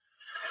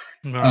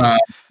 Right.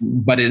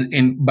 But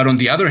on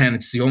the other hand,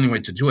 it's the only way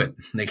to do it.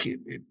 Like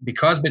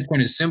because Bitcoin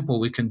is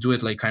simple, we can do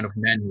it like kind of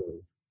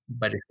manually.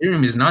 But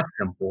Ethereum is not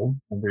simple,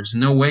 and there's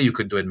no way you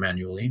could do it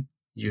manually.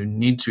 You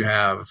need to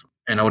have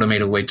an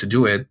automated way to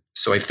do it.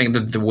 So I think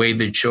that the way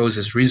they chose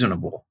is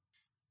reasonable.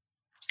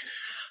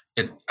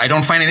 I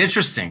don't find it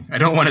interesting. I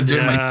don't want to do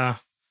it,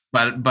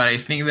 but I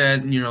think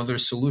that their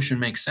solution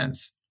makes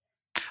sense.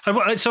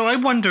 So I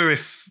wonder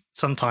if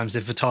sometimes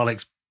if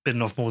Vitalik's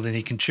bitten off more than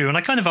he can chew, and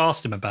I kind of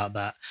asked him about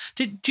that.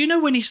 Do you know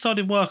when he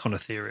started work on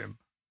Ethereum?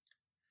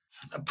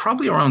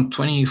 Probably around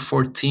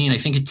 2014. I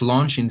think it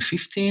launched in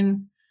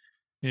 2015.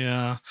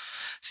 Yeah.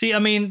 See, I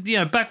mean,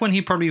 back when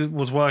he probably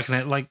was working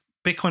it, like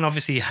Bitcoin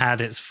obviously had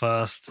its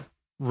first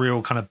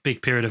real kind of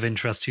big period of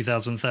interest,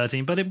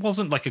 2013, but it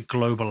wasn't like a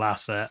global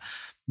asset.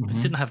 Mm-hmm.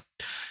 It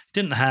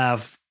didn't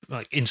have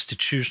like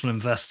institutional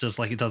investors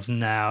like it does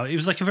now. It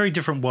was like a very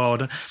different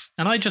world.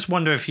 And I just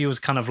wonder if he was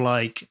kind of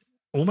like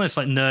almost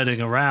like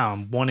nerding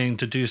around, wanting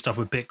to do stuff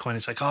with Bitcoin.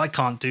 It's like, oh, I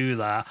can't do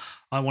that.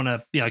 I want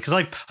to, because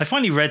I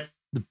finally read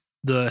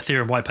the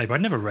Ethereum white paper.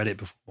 I'd never read it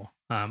before.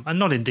 And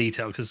not in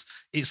detail because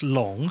it's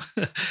long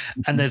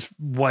and there's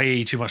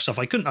way too much stuff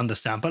I couldn't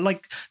understand. But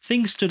like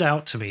things stood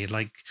out to me,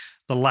 like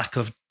the lack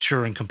of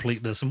Turing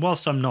completeness. And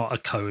whilst I'm not a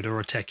coder or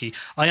a techie,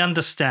 I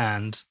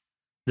understand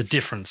the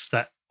difference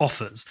that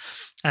offers.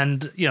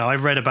 And, I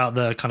read about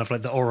the kind of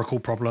like the Oracle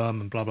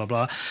problem and blah, blah,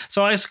 blah.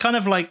 So I was just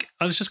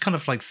kind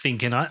of like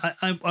thinking,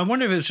 I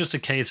wonder if it's just a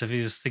case of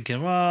he was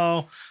thinking,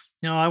 well,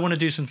 I want to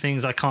do some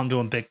things I can't do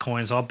on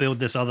Bitcoin, so I'll build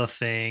this other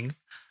thing.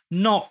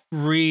 Not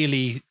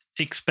really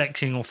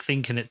expecting or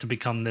thinking it to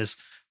become this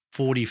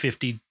 40,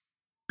 50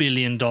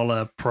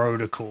 billion-dollar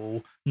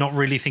protocol, not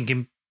really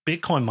thinking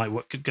Bitcoin might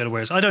go to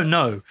where it's. I don't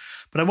know,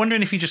 but I'm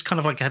wondering if he just kind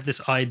of like had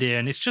this idea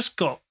and it's just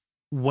got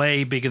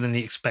way bigger than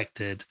he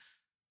expected.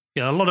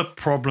 You know, a lot of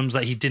problems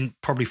that he didn't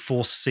probably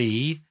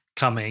foresee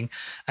coming,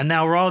 and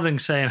now rather than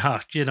saying,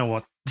 you know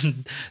what,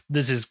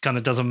 this is kind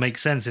of doesn't make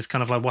sense, it's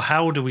kind of like, well,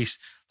 how do we,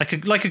 like a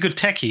good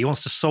techie, he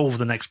wants to solve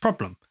the next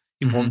problem.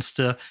 He wants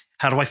to,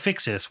 how do I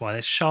fix this? Why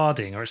it's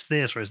sharding, or it's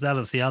this, or it's that,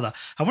 or it's the other.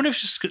 I wonder if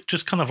it's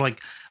just kind of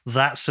like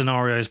that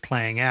scenario is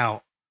playing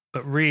out,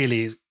 but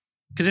really,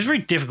 because it's very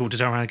difficult to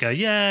turn around and go,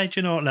 yeah, do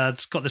you know what,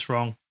 lads, got this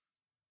wrong.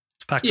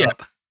 Let's pack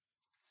up.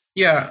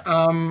 Yeah.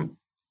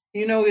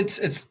 You know,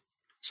 it's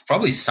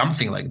probably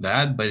something like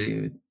that, but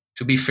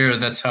to be fair,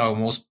 that's how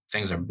most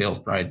things are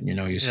built, right? You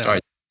know, you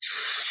start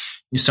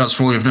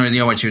small, you have no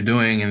idea what you're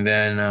doing, and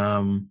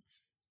then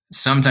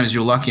sometimes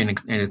you're lucky and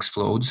it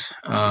explodes.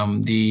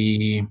 Like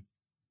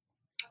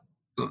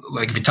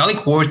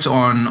Vitalik worked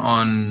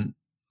on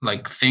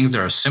like things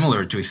that are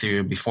similar to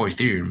Ethereum before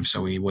Ethereum.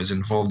 So he was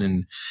involved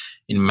in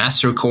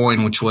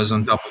Mastercoin, which was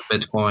on top of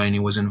Bitcoin. He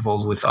was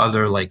involved with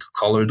other like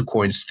colored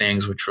coins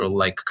things, which were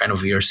like kind of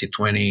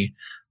ERC20.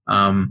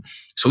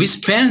 So he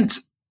spent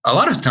a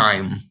lot of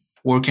time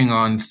working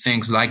on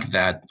things like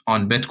that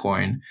on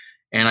Bitcoin.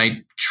 And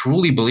I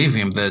truly believe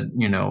him that,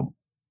 you know,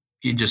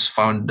 he just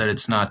found that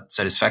it's not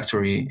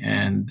satisfactory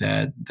and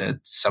that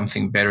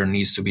something better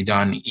needs to be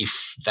done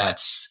if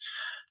that's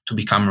to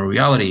become a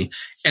reality.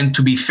 And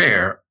to be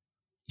fair,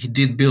 he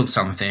did build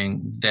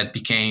something that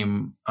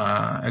became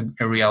a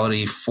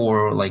reality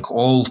for like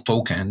all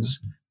tokens,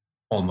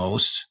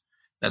 almost.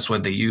 That's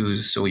what they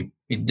use. So he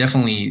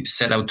definitely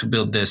set out to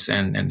build this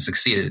and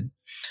succeeded.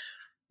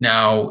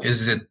 Now,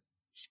 is it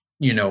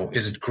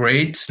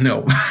great?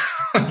 No.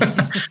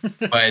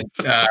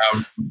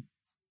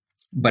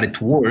 But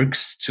it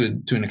works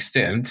to an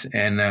extent.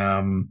 And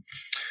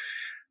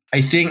I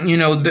think, you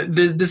know,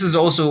 this is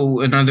also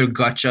another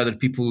gotcha that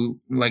people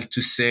like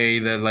to say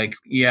that, like,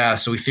 yeah,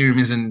 so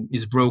Ethereum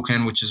is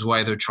broken, which is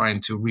why they're trying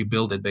to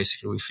rebuild it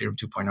basically with Ethereum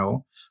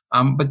 2.0.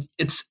 But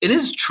it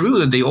is true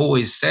that they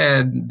always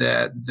said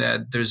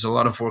that there's a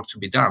lot of work to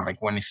be done.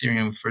 Like when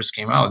Ethereum first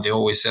came out, they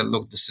always said,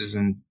 look, this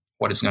isn't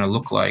what it's going to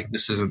look like.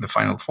 This isn't the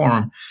final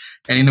form.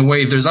 And in a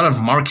way, there's a lot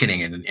of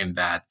marketing in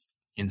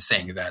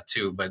saying that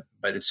too. But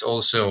it's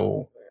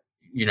also,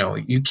 you know,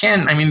 you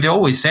can, I mean, they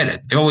always said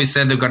it. They always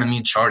said they're going to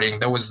need charting.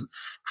 That was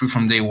true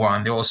from day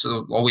one. They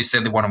also always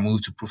said they want to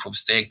move to proof of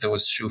stake. That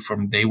was true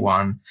from day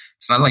one.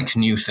 It's not like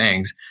new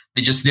things.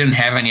 They just didn't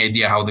have any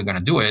idea how they're going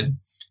to do it.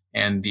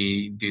 And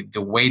the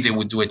way they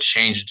would do it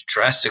changed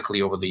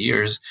drastically over the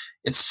years.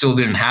 It still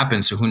didn't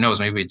happen. So who knows,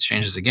 maybe it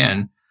changes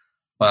again.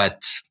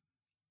 But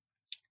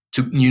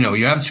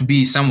you have to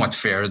be somewhat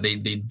fair. They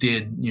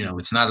did, you know,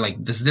 it's not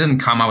like this didn't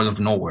come out of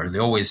nowhere. They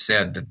always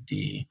said that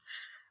the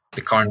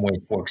current way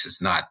it works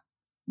is not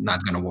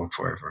going to work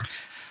forever.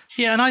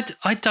 Yeah, and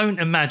I don't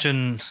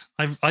imagine,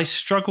 I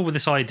struggle with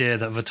this idea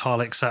that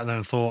Vitalik sat there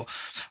and thought,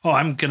 oh,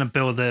 I'm going to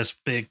build this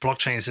big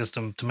blockchain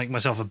system to make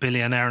myself a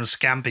billionaire and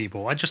scam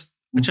people. I just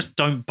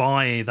don't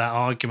buy that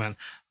argument.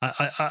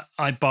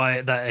 I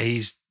buy that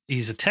he's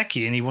a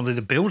techie and he wanted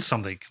to build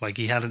something, like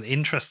he had an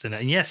interest in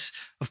it. And yes,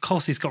 of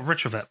course he's got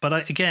rich of it.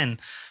 But again,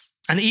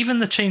 and even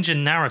the change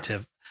in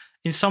narrative,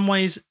 in some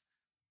ways,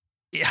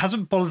 it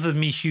hasn't bothered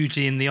me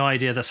hugely in the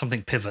idea that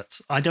something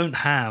pivots. I don't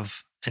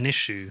have an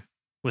issue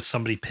with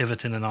somebody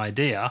pivoting an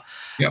idea.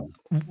 Yep.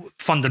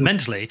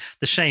 Fundamentally,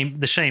 the shame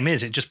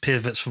is it just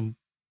pivots from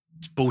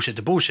bullshit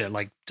to bullshit,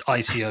 like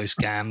ICO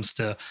scams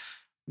to,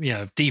 you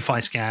know, DeFi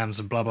scams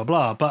and blah blah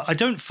blah. But I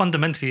don't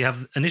fundamentally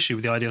have an issue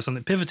with the idea of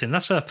something pivoting.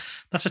 That's a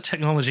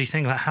technology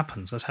thing that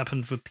happens. That's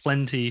happened for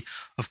plenty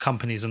of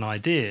companies and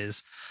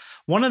ideas.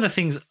 One of the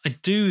things I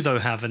do though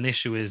have an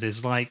issue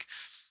is like,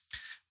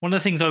 one of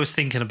the things I was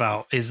thinking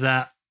about is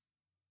that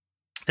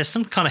there's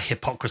some kind of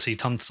hypocrisy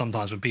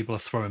sometimes when people are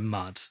throwing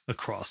mud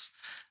across,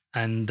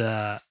 and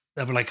they'll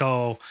be like,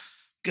 "Oh,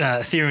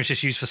 Ethereum is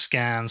just used for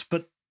scams,"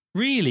 but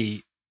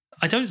really,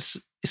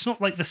 it's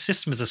not like the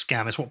system is a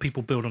scam. It's what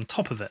people build on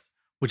top of it,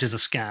 which is a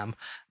scam.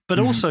 But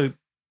also,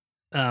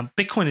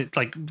 Bitcoin,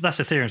 like that's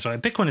Ethereum,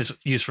 right? Bitcoin is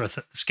used for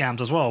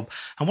scams as well.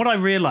 And what I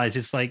realize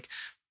is like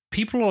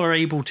people are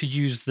able to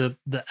use the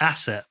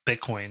asset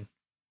Bitcoin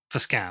for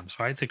scams,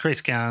 right? They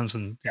create scams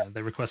and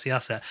they request the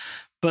asset.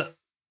 But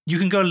you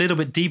can go a little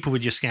bit deeper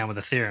with your scam with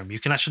Ethereum. You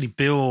can actually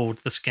build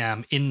the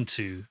scam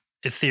into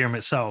Ethereum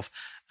itself.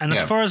 And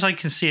as far as I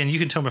can see, and you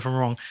can tell me if I'm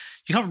wrong,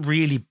 you can't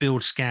really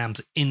build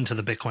scams into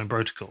the Bitcoin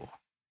protocol.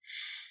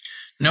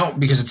 No,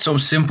 because it's so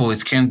simple.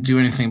 It can't do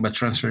anything but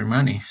transfer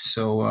money.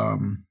 So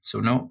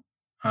no.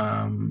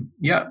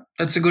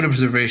 That's a good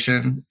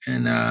observation.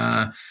 And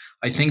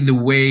I think the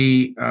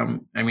way,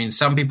 I mean,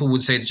 some people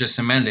would say it's just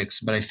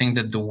semantics, but I think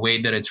that the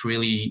way that it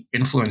really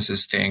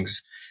influences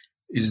things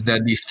is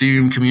that the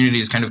Ethereum community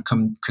is kind of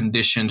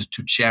conditioned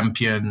to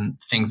champion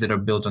things that are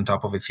built on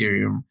top of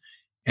Ethereum.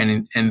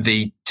 And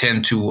they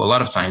tend to, a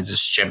lot of times,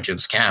 just champion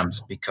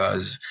scams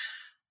because,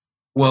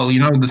 well, you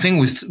know, the thing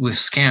with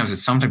scams, it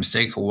sometimes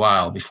takes a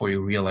while before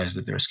you realize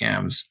that they're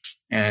scams.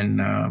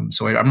 And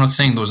so I'm not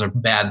saying those are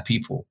bad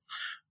people,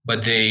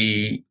 but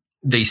they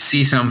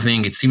see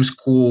something, it seems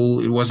cool,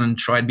 it wasn't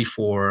tried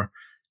before,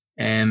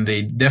 and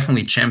they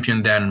definitely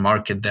champion that and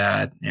market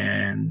that,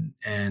 and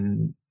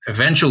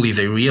eventually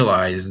they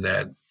realize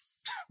that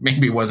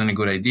maybe it wasn't a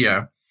good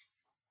idea.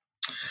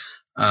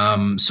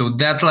 So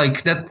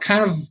that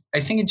kind of, I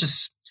think it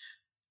just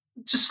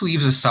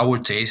leaves a sour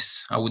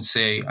taste, I would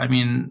say. I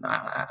mean,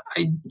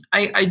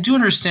 I do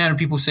understand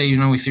people say,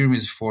 Ethereum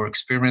is for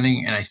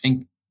experimenting, and I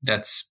think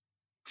that's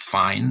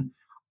fine.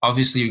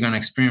 Obviously, you're going to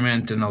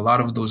experiment, and a lot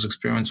of those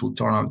experiments will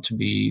turn out to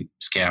be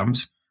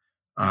scams.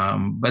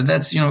 But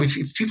that's,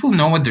 if people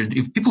know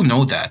if people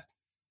know that,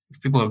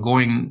 if people are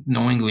going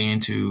knowingly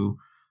into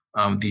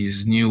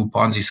these new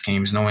Ponzi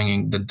schemes,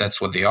 knowing that that's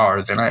what they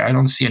are, then I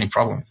don't see any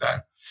problem with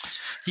that.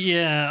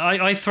 Yeah,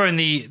 I throw in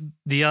the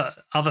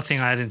other thing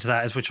I add into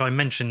that is, which I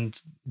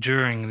mentioned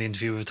during the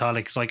interview with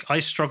Vitalik, is like I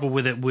struggle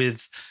with it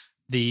with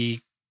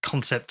the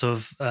concept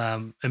of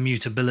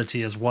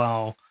immutability as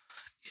well,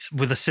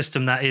 with a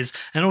system that is,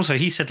 and also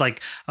he said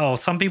like, oh,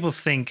 some people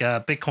think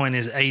Bitcoin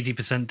is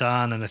 80%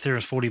 done and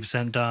Ethereum's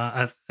 40%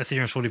 done,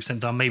 Ethereum's 40%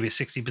 done, maybe it's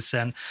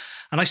 60%,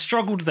 and I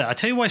struggled with that. I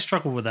tell you why I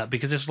struggled with that,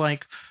 because it's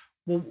like,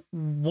 well,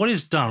 what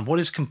is done? What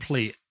is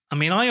complete? I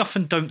mean, I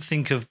often don't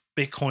think of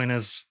Bitcoin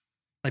as,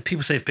 like,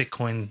 people say if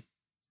Bitcoin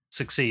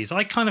succeeds,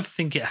 I kind of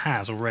think it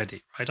has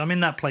already, right? I'm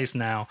in that place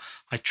now.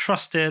 I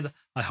trust it.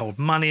 I hold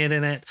money in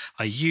it.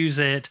 I use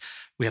it.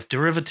 We have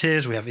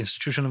derivatives. We have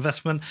institutional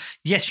investment.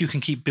 Yes, you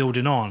can keep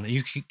building on.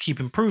 You can keep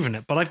improving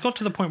it. But I've got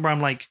to the point where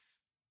I'm like,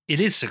 it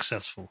is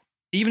successful.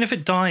 Even if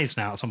it dies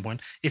now at some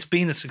point, it's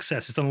been a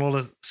success. It's done a lot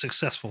of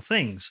successful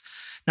things.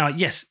 Now,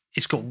 yes,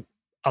 it's got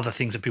other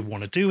things that people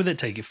want to do with it,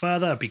 take it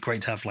further. It'd be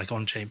great to have like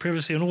on-chain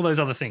privacy and all those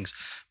other things.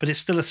 But it's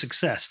still a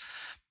success.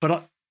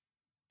 But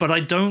I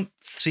don't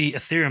see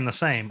Ethereum the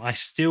same. I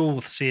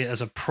still see it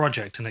as a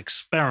project, an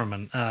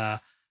experiment,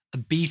 a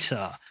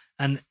beta.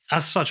 And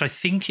as such, I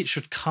think it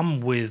should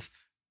come with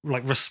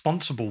like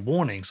responsible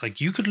warnings.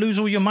 Like, you could lose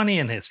all your money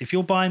in this. If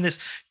you're buying this,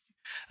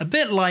 a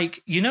bit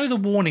like, the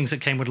warnings that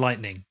came with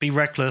Lightning, be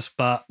reckless,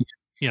 but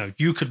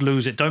you could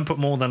lose it. Don't put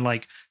more than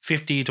like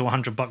 50 to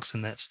 $100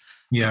 in this.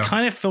 Yeah. I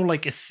kind of feel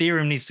like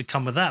Ethereum needs to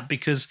come with that,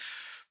 because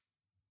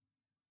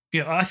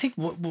I think,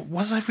 what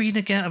was I reading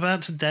again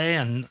about today?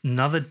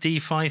 Another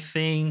DeFi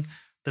thing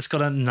that's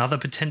got another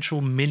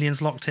potential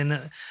millions locked in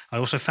it. I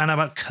also found out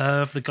about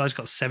Curve. The guy's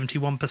got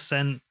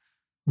 71%.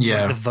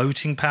 Yeah. Like the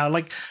voting power.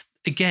 Like,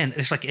 again,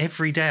 it's like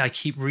every day I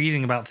keep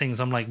reading about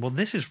things. I'm like, well,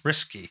 this is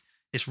risky.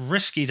 It's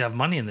risky to have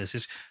money in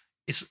this.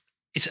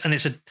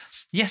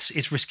 Yes,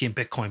 it's risky in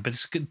Bitcoin, but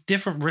it's a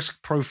different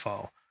risk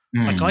profile.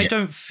 I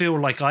don't feel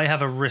like I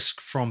have a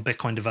risk from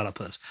Bitcoin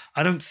developers.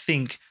 I don't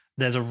think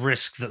there's a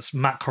risk that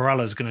Matt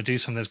Corallo is going to do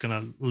something that's going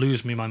to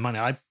lose me my money.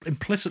 I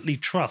implicitly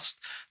trust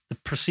the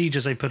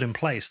procedures they put in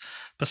place.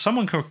 But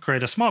someone can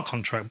create a smart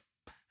contract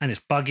and it's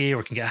buggy,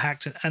 or it can get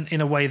hacked, and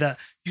in a way that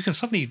you can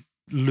suddenly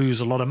lose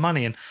a lot of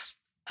money.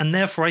 And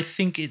therefore, I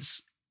think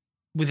it's,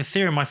 with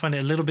Ethereum, I find it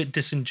a little bit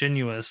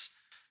disingenuous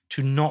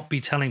to not be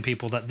telling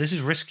people that this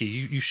is risky.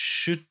 You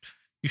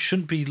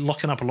shouldn't be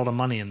locking up a lot of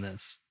money in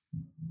this.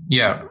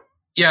 Yeah,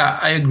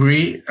 I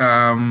agree.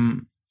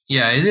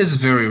 Yeah, it is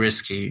very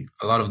risky.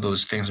 A lot of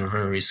those things are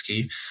very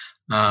risky.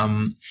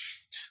 The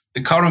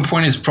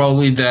counterpoint is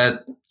probably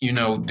that, you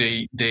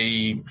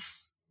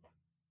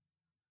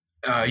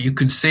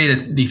could say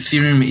that the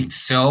Ethereum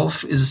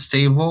itself is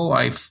stable.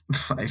 I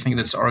think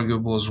that's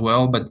arguable as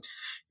well, but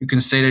you can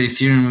say that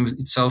Ethereum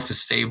itself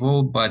is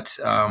stable, but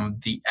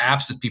the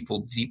apps that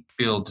people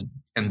build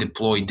and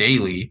deploy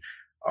daily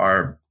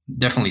are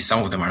definitely,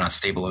 some of them are not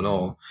stable at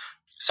all.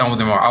 Some of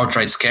them are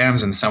outright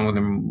scams, and some of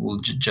them will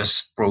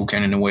just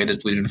broken in a way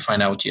that we didn't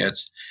find out yet.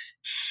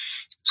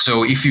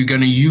 So if you're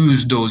going to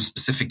use those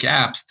specific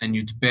apps, then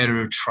you'd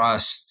better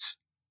trust,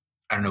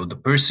 I don't know, the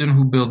person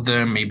who built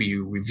them. Maybe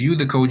you review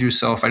the code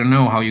yourself. I don't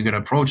know how you're going to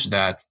approach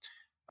that.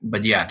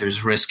 But yeah,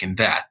 there's risk in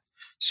that.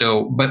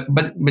 So, but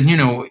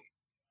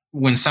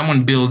when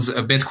someone builds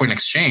a Bitcoin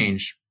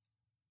exchange,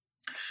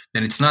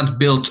 then it's not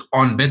built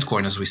on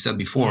Bitcoin, as we said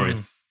before.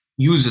 It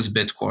uses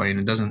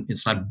Bitcoin.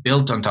 It's not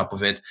built on top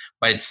of it,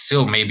 but it's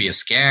still maybe a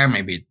scam.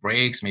 Maybe it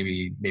breaks.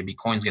 Maybe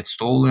coins get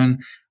stolen.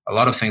 A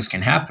lot of things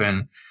can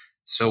happen.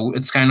 So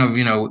it's kind of,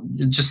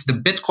 just the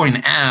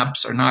Bitcoin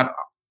apps are not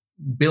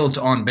built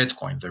on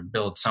Bitcoin. They're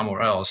built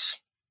somewhere else.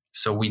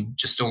 So we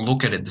just don't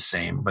look at it the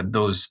same, but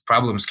those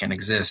problems can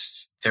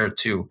exist there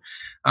too.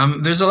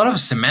 There's a lot of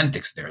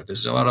semantics there.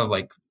 There's a lot of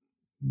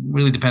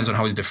really depends on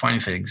how you define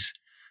things.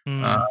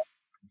 And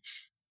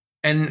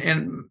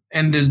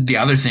the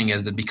other thing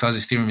is that because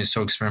Ethereum is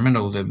so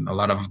experimental, then a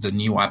lot of the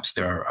new apps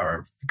there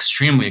are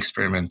extremely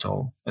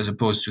experimental, as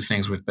opposed to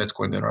things with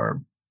Bitcoin that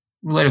are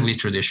relatively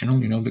traditional.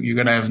 You're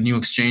going to have new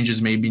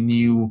exchanges, maybe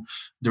new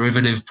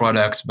derivative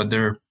products, but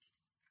they're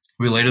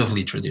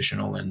relatively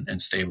traditional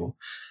and stable.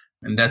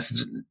 And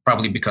that's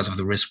probably because of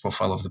the risk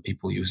profile of the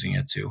people using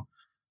it too.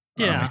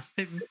 Yeah.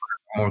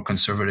 More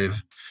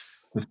conservative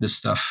with this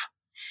stuff.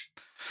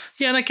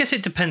 Yeah, and I guess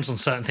it depends on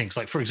certain things.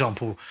 Like, for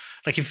example,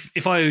 like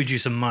if I owed you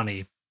some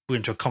money, we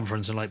went to a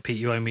conference and like, Pete,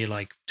 you owe me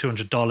like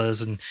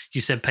 $200, and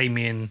you said pay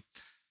me in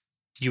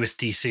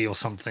USDC or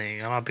something,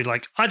 and I'd be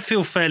like, I'd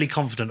feel fairly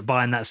confident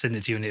buying that, sending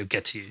it to you, and it would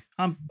get to you.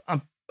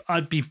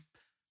 I'd be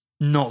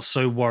not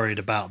so worried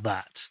about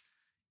that.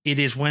 It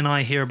is when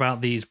I hear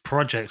about these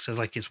projects,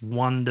 like it's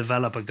one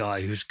developer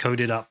guy who's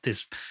coded up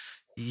this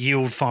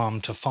yield farm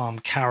to farm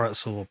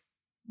carrots or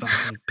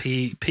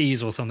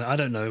peas or something. I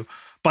don't know.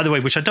 By the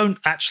way, which I don't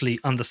actually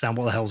understand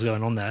what the hell's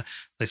going on there.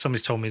 Like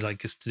somebody's told me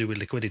like it's to do with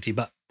liquidity,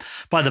 but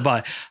by the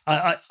by,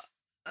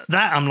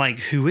 I'm like,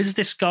 who is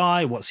this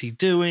guy? What's he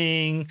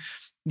doing?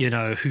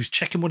 Who's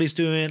checking what he's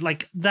doing?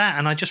 Like that,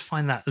 and I just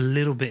find that a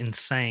little bit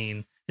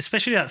insane.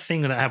 Especially that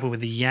thing that happened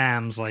with the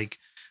yams, there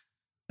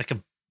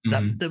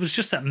was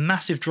just that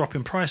massive drop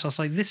in price. I was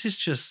like, this is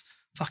just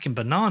fucking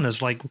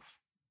bananas. Like,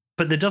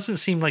 but there doesn't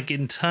seem like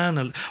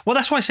internal. Well,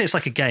 that's why I say it's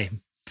like a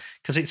game,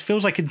 because it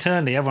feels like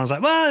internally everyone's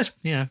like, well,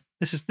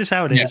 this is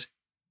how it is.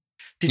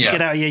 Did you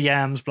get out of your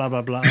yams? Blah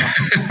blah blah.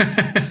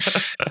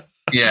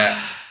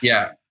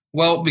 Yeah.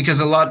 Well, because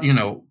a lot,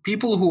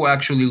 people who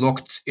actually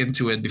looked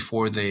into it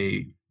before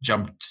they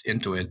jumped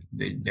into it,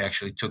 they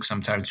actually took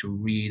some time to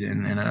read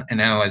and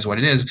analyze what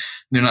it is.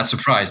 They're not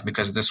surprised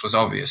because this was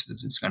obvious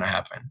that it's going to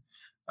happen.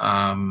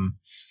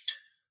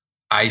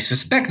 I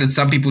suspect that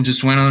some people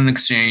just went on an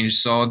exchange,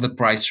 saw the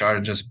price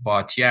chart, just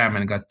bought YAM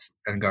and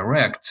got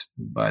wrecked.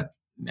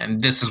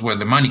 And this is where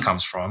the money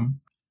comes from.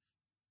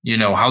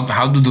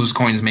 How do those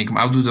coins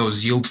how do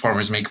those yield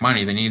farmers make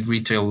money? They need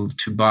retail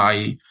to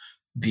buy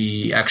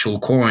the actual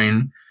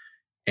coin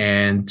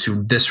and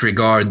to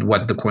disregard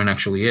what the coin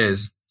actually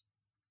is.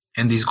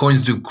 And these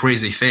coins do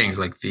crazy things,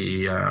 like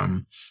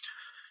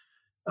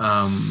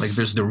like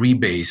there's the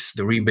rebase.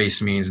 The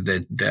rebase means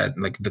that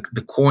like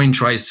the coin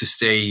tries to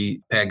stay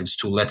pegged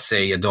to, let's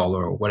say, $1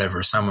 or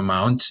whatever, some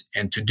amount.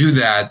 And to do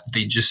that,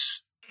 they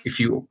just, if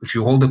you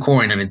hold the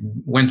coin and it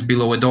went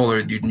below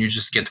 $1, you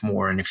just get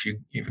more. And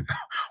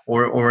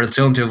or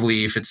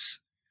alternatively,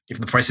 if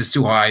the price is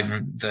too high,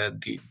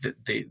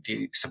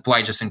 the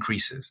supply just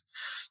increases.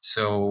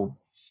 So,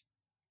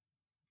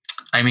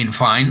 I mean,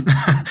 fine.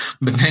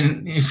 But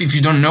then if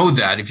you don't know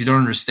that, if you don't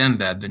understand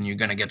that, then you're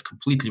going to get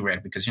completely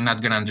wrecked because you're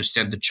not going to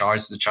understand the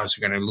charts. The charts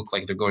are going to look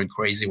like they're going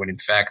crazy when in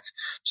fact,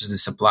 just the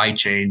supply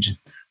change.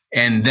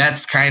 And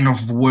that's kind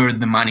of where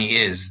the money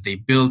is. They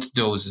built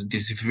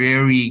these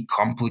very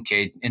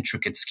complicated,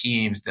 intricate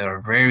schemes that are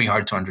very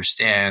hard to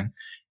understand.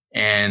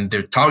 And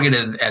they're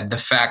targeted at the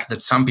fact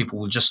that some people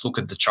will just look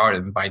at the chart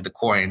and buy the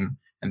coin.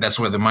 And that's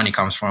where the money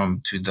comes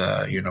from, to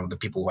the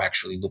people who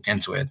actually look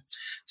into it.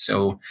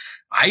 So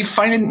I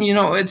find it,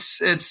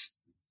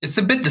 it's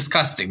a bit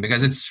disgusting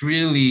because it's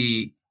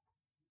really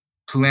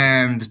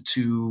planned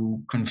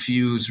to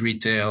confuse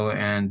retail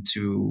and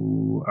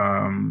to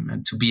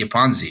be a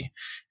Ponzi.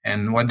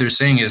 And what they're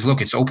saying is, look,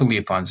 it's openly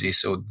a Ponzi.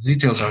 So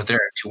details are there.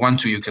 If you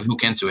want to, you can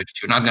look into it.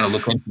 If you're not going to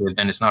look into it,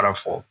 then it's not our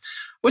fault,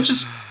 which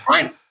is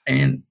fine.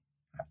 And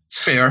it's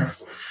fair.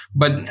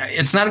 But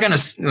it's not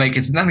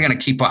gonna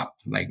keep up.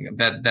 Like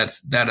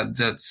that's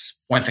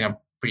one thing I'm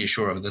pretty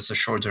sure of. That's a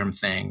short-term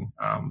thing.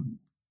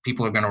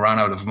 People are gonna run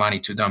out of money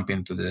to dump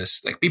into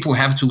this. Like, people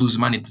have to lose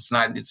money. It's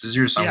a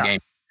zero-sum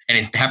game, and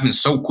it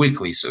happens so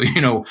quickly. So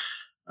they're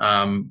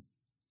gonna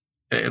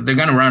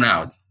run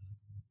out.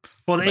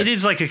 Well, it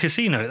is like a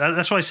casino.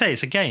 That's why I say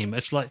it's a game.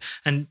 It's like,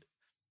 and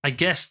I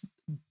guess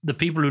the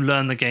people who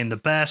learn the game the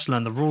best,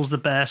 learn the rules the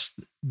best,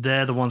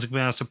 they're the ones who can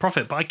be able to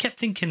profit. But I kept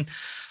thinking,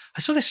 I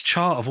saw this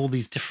chart of all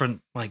these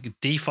different like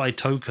DeFi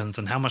tokens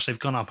and how much they've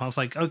gone up. I was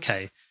like,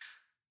 okay,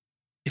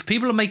 if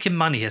people are making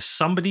money here,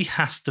 somebody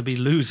has to be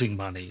losing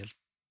money.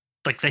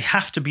 Like, they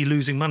have to be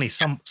losing money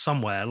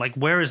somewhere. Like,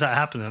 where is that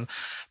happening?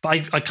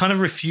 But I kind of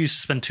refuse to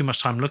spend too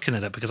much time looking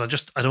at it because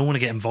I don't want to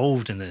get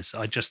involved in this.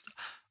 I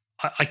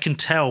can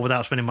tell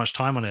without spending much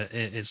time on it,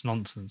 it's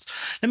nonsense.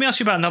 Let me ask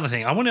you about another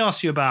thing. I want to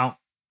ask you about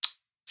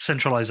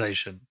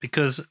centralization,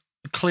 because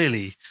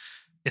clearly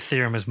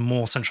Ethereum is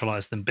more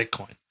centralized than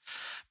Bitcoin.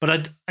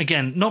 But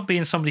again, not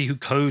being somebody who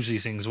codes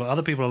these things, where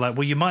other people are like,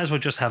 well, you might as well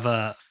just have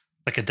a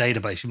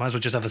database. You might as well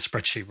just have a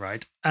spreadsheet,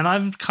 right? And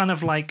I'm kind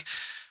of like,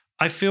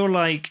 I feel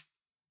like,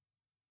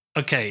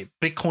 okay,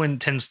 Bitcoin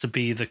tends to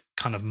be the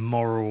kind of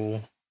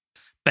moral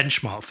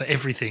benchmark for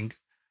everything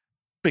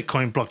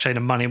Bitcoin, blockchain,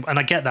 and money. And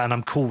I get that, and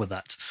I'm cool with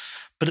that.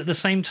 But at the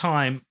same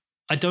time,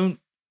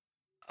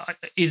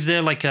 is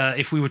there like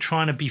if we were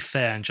trying to be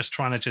fair and just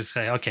trying to just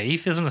say, okay,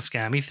 ETH isn't a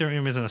scam,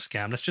 Ethereum isn't a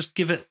scam, let's just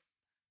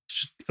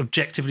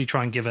objectively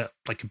try and give it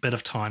like a bit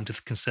of time to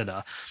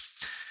consider.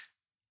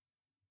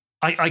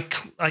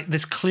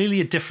 There's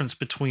clearly a difference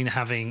between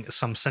having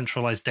some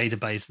centralized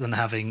database than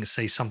having,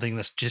 say, something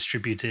that's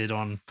distributed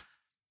on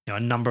a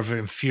number of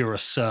inferior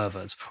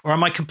servers. Or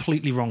am I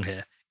completely wrong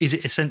here? Is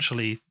it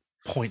essentially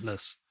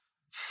pointless?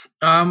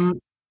 I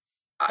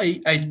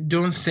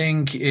don't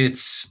think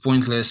it's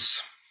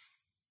pointless.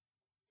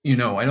 I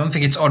don't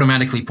think it's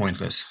automatically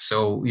pointless.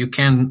 So you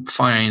can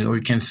find, or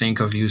you can think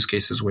of use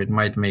cases where it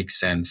might make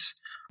sense.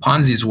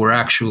 Ponzi's were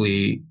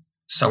actually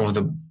some of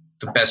the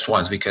the best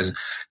ones, because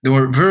there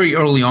were very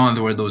early on,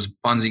 there were those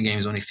Ponzi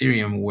games on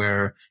Ethereum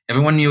where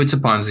everyone knew it's a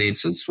Ponzi.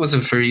 It was a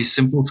very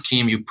simple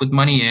scheme. You put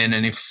money in,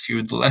 and if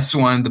you're the last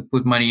one to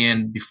put money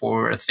in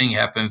before a thing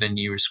happened, then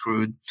you were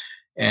screwed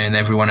and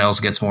everyone else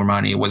gets more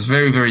money. It was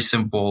very, very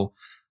simple.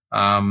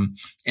 And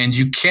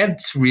you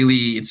can't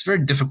really, it's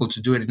very difficult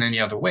to do it in any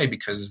other way,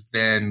 because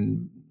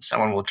then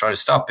someone will try to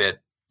stop it.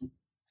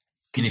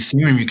 In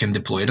Ethereum, you can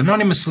deploy it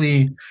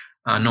anonymously.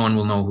 No one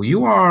will know who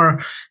you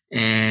are,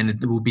 and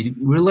it will be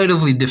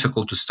relatively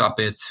difficult to stop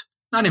it.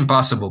 Not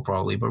impossible,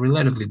 probably, but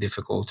relatively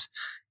difficult.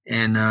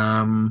 And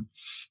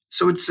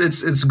so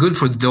it's good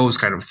for those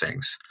kind of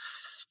things.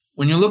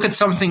 When you look at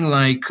something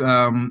like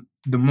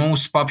the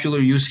most popular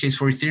use case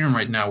for Ethereum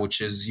right now, which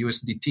is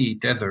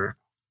USDT, Tether.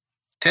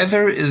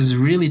 Tether is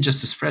really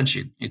just a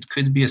spreadsheet. It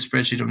could be a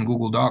spreadsheet on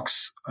Google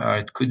Docs.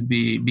 It could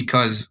be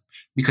because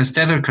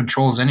Tether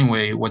controls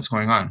anyway what's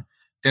going on.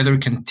 Tether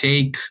can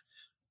take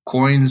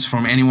coins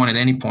from anyone at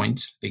any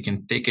point. They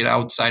can take it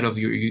outside of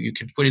you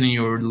can put it in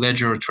your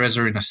ledger or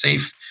Trezor in a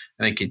safe,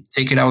 and they can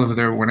take it out of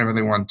there whenever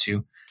they want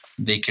to.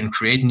 They can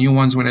create new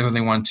ones whenever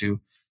they want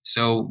to.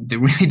 So they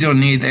really don't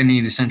need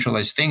any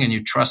decentralized thing, and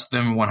you trust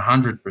them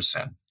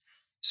 100%.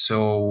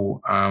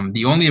 So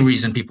the only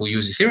reason people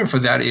use Ethereum for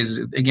that is,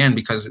 again,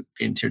 because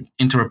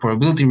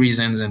interoperability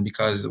reasons and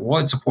because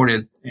wallet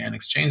supported and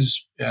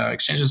exchanges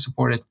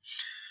supported.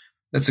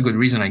 That's a good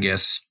reason, I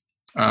guess.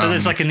 So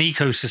there's like an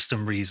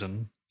ecosystem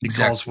reason. Because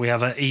exactly. we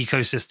have an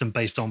ecosystem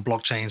based on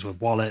blockchains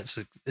with wallets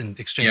and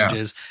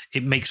exchanges,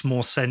 it makes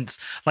more sense.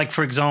 Like,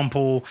 for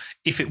example,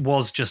 if it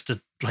was just a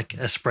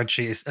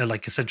spreadsheet,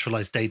 like a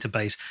centralized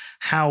database,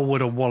 how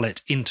would a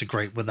wallet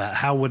integrate with that?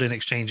 How would an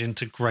exchange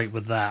integrate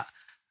with that?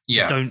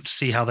 Yeah. I don't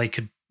see how they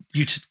could.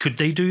 Could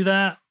they do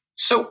that?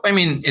 So, I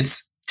mean,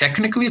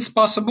 technically it's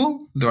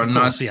possible. There are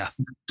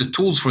the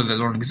tools for that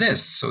don't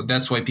exist. So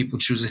that's why people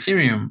choose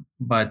Ethereum.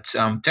 But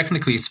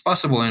technically it's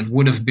possible, and it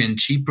would have been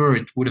cheaper.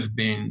 It would have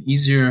been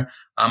easier.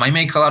 I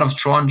make a lot of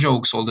Tron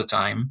jokes all the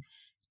time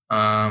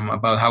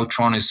about how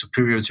Tron is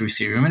superior to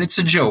Ethereum. And it's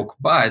a joke,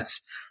 but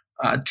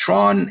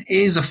Tron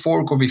is a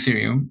fork of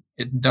Ethereum.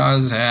 It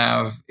does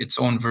have its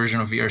own version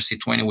of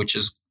ERC20, which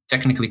is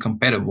technically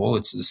compatible.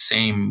 It's the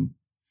same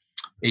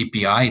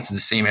API, it's the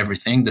same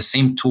everything, the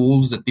same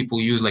tools that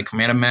people use like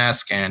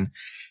MetaMask and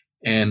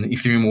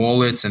Ethereum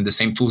wallets, and the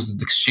same tools that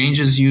the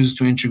exchanges use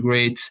to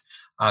integrate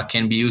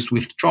can be used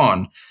with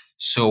Tron.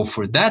 So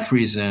for that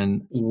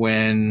reason,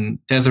 when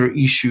Tether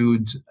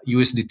issued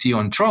USDT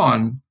on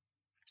Tron,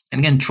 and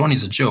again, Tron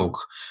is a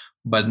joke,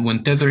 but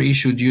when Tether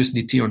issued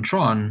USDT on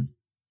Tron,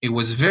 it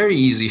was very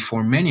easy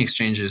for many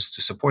exchanges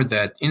to support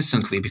that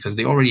instantly because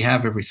they already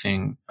have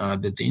everything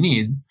that they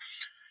need.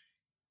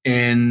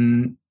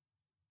 And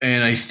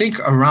I think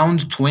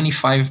around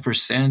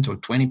 25% or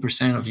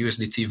 20% of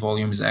USDT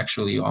volume is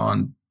actually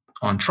on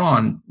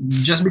Tron,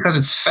 just because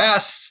it's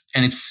fast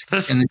and it's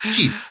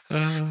cheap.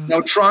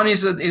 Now, Tron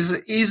is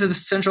a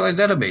centralized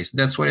database.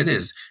 That's what it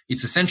is.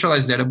 It's a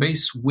centralized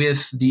database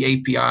with the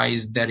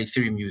APIs that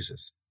Ethereum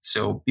uses.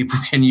 So people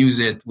can use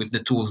it with the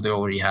tools they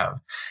already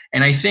have.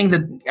 And I think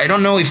that, I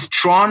don't know if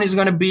Tron is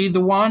going to be the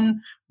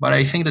one, but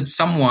I think that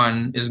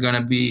someone is going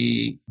to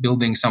be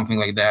building something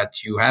like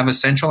that. You have a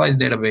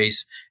centralized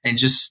database and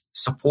just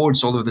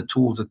supports all of the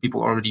tools that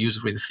people already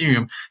use with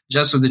Ethereum,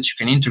 just so that you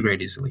can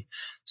integrate easily.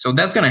 So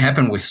that's going to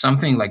happen with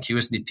something like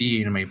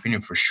USDT, in my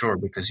opinion, for sure,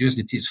 because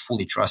USDT is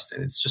fully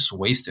trusted. It's just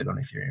wasted on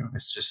Ethereum.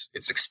 It's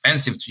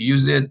expensive to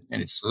use it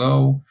and it's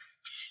slow.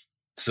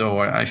 So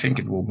I think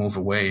it will move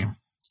away.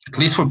 At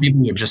least for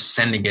people who are just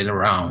sending it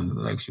around.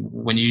 Like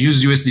when you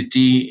use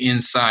USDT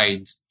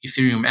inside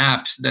Ethereum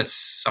apps, that's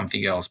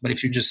something else. But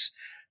if you're just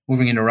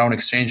moving it around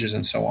exchanges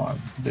and so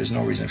on, there's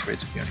no reason for it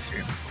to be on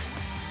Ethereum.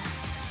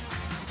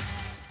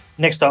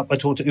 Next up, I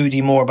talked to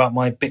Udi more about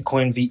my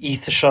Bitcoin v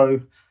ETH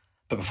show.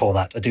 But before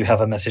that, I do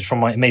have a message from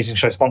my amazing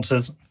show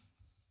sponsors.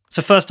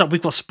 So first up,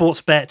 we've got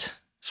Sportsbet,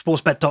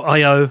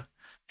 sportsbet.io.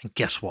 And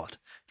guess what?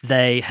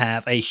 They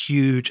have a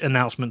huge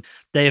announcement.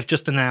 They have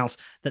just announced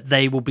that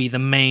they will be the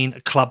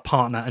main club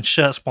partner and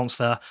shirt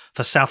sponsor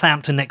for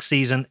Southampton next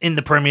season in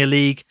the Premier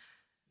League.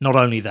 Not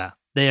only that,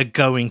 they are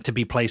going to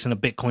be placing a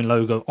Bitcoin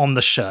logo on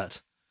the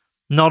shirt,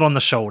 not on the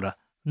shoulder,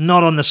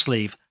 not on the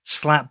sleeve,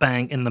 slap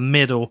bang in the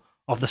middle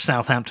of the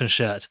Southampton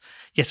shirt.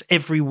 Yes,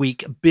 every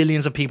week,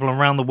 billions of people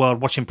around the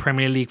world watching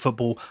Premier League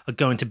football are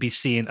going to be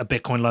seeing a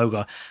Bitcoin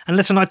logo. And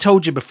listen, I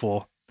told you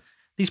before,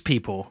 these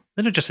people,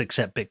 they don't just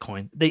accept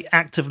Bitcoin. They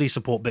actively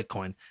support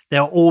Bitcoin. They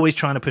are always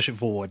trying to push it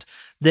forward.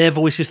 Their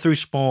voice is through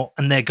sport,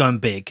 and they're going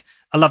big.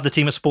 I love the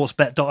team at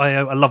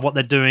sportsbet.io. I love what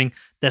they're doing.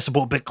 They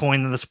support Bitcoin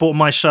and they support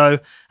my show.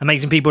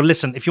 Amazing people.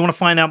 Listen, if you want to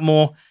find out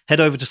more, head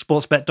over to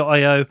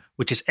sportsbet.io,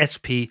 which is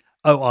sportsbet.io.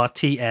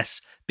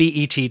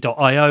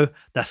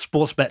 That's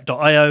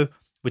sportsbet.io,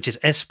 which is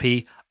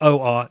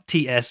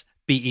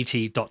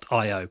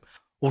sportsbet.io.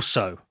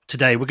 Also,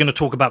 today we're going to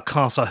talk about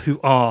Casa, who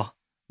are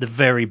the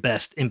very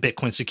best in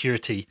Bitcoin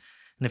security.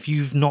 And if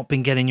you've not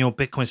been getting your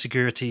Bitcoin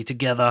security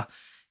together,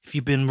 if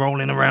you've been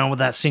rolling around with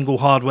that single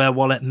hardware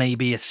wallet,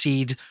 maybe a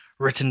seed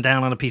written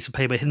down on a piece of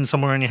paper, hidden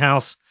somewhere in your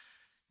house.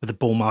 With the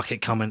bull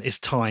market coming, it's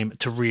time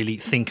to really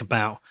think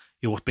about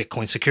your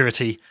Bitcoin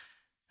security.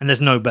 And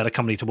there's no better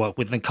company to work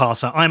with than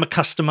Casa. I'm a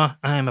customer.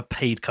 I am a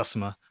paid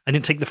customer. I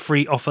didn't take the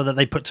free offer that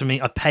they put to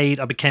me. I paid,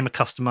 I became a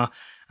customer,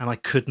 and I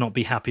could not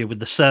be happier with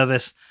the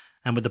service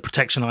and with the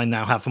protection I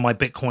now have for my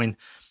Bitcoin.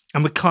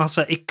 And with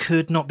Casa, it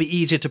could not be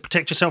easier to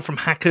protect yourself from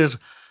hackers,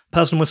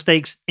 personal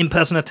mistakes,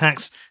 in-person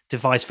attacks,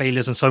 device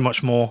failures, and so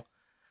much more.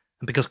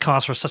 And because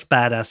Casa are such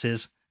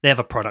badasses, they have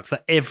a product for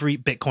every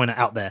Bitcoiner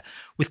out there.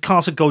 With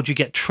Casa Gold, you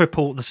get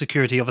triple the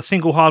security of a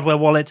single hardware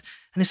wallet,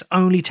 and it's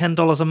only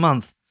 $10 a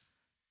month.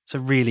 So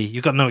really,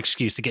 you've got no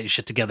excuse to get your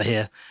shit together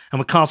here. And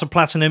with Casa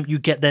Platinum, you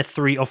get their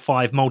 3 of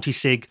 5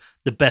 multi-sig,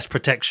 the best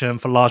protection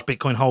for large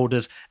Bitcoin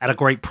holders at a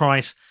great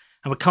price.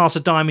 And with Casa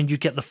Diamond, you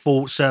get the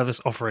full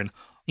service offering,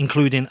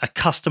 including a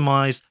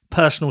customized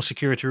personal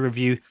security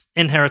review,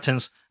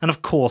 inheritance, and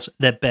of course,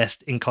 their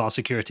best-in-class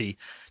security.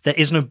 There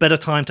is no better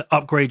time to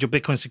upgrade your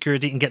Bitcoin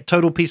security and get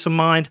total peace of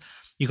mind.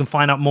 You can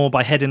find out more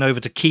by heading over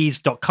to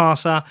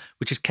keys.casa,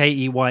 which is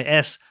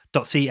keys.casa.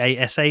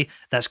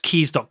 That's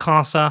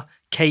keys.casa,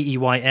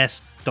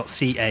 keys.casa.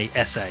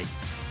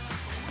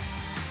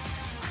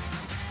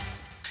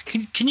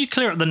 Can you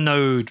clear up the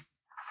node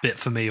bit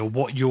for me, or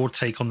what your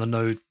take on the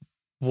node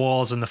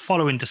was and the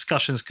following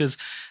discussions? Because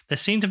there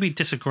seemed to be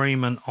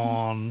disagreement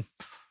on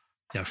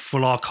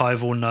full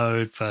archival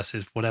node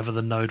versus whatever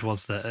the node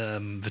was that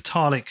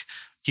Vitalik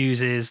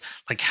uses.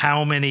 Like,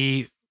 how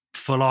many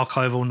full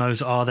archival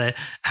nodes are there?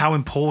 How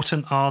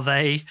important are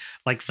they?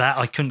 Like that,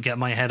 I couldn't get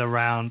my head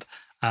around.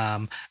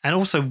 And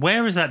also,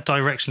 where is that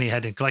directionally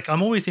heading? Like,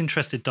 I'm always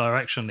interested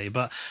directionally,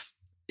 but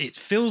it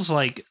feels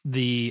like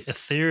the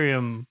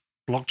Ethereum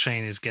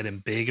blockchain is getting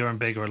bigger and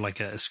bigger, like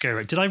a scare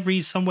rate. Did I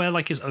read somewhere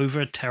like it's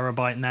over a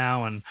terabyte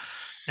now, and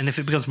if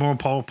it becomes more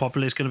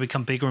popular, it's going to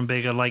become bigger and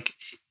bigger? Like,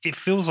 it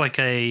feels like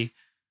a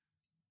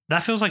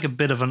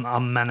bit of an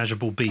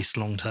unmanageable beast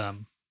long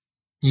term.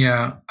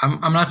 Yeah,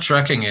 I'm not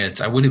tracking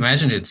it. I would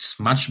imagine it's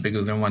much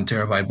bigger than 1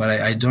 terabyte, but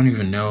I don't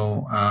even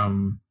know.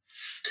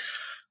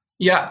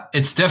 Yeah,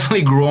 it's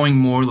definitely growing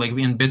more. Like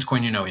in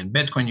Bitcoin, in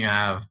Bitcoin you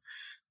have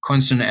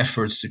constant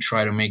efforts to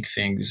try to make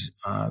things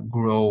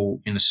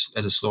grow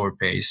at a slower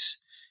pace,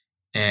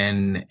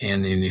 and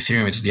in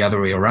Ethereum it's the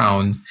other way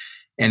around.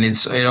 And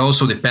it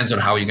also depends on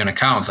how you're going to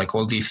count. Like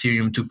all the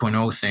Ethereum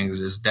 2.0 things,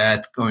 is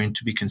that going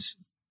to be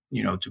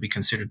to be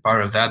considered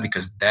part of that?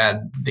 Because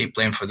that they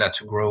plan for that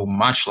to grow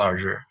much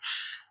larger.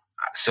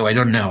 So I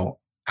don't know.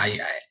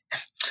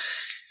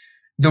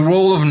 The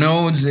role of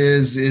nodes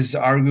is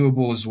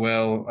arguable as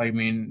well. I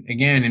mean,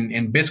 again,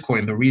 in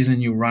Bitcoin, the reason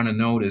you run a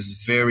node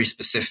is very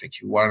specific.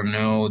 You want to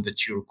know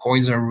that your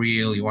coins are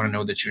real. You want to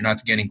know that you're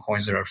not getting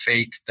coins that are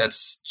fake.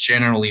 That's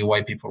generally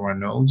why people run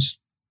nodes.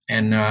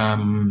 And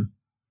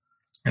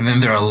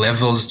then there are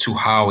levels to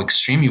how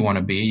extreme you want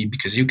to be,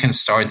 because you can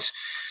start,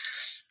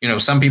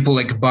 some people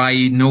like buy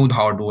node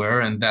hardware,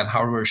 and that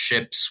hardware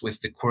ships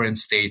with the current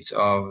state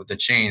of the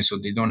chain, so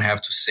they don't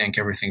have to sync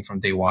everything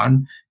from day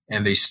one.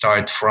 And they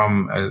start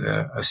from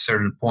a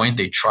certain point.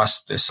 They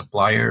trust the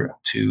supplier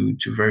to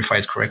verify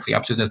it correctly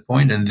up to that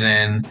point, and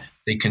then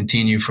they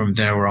continue from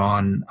there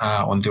on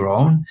their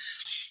own.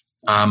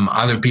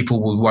 Other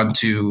people would want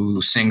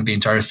to sync the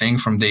entire thing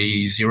from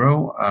day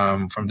zero,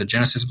 from the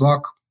Genesis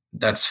block.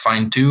 That's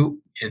fine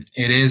too.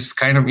 It is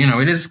kind of,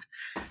 it is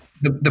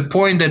the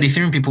point that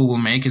Ethereum people will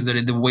make is that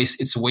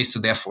it's a waste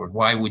of effort.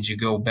 Why would you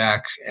go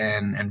back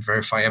and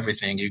verify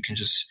everything? You can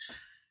just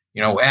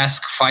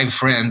ask 5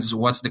 friends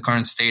what's the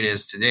current state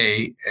is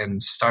today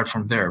and start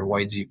from there.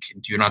 Why do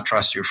you not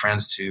trust your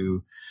friends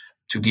to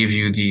give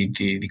you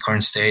the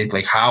current state?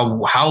 Like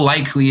how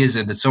likely is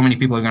it that so many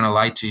people are going to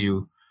lie to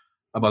you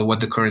about what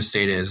the current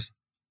state is?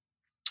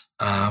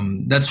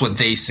 That's what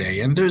they say.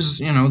 And there's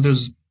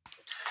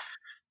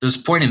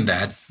point in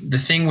that. The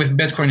thing with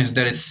Bitcoin is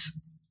that it's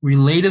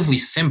relatively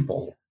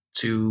simple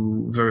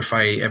to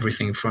verify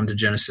everything from the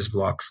Genesis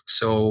block.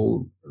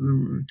 So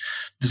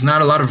there's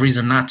not a lot of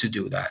reason not to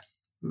do that.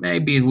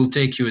 Maybe it will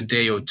take you a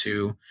day or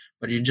two,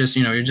 but you're just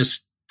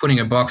putting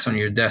a box on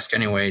your desk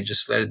anyway.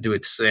 Just let it do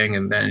its thing,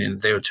 and then in a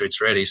day or two it's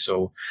ready.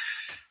 So,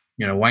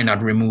 why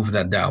not remove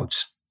that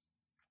doubt?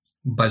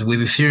 But with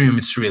Ethereum,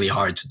 it's really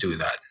hard to do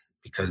that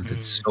because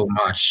it's so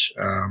much.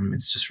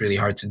 It's just really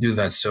hard to do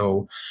that.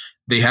 So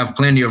they have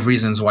plenty of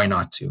reasons why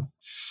not to.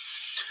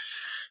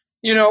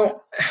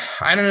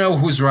 I don't know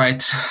who's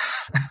right.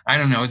 I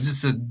don't know. It's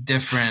just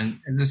different.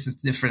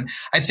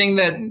 I think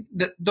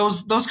that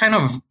those kind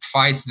of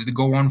fights that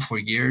go on for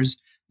years,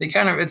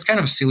 it's kind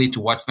of silly to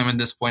watch them at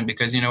this point,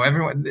 because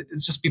everyone,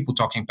 it's just people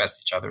talking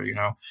past each other.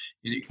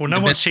 Well,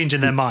 no one's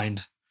changing their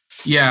mind.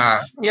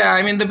 Yeah.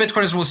 I mean, the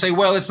Bitcoiners will say,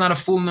 "Well, it's not a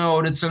full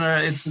node. It's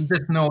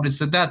this node. It's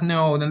that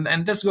node,"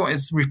 and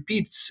it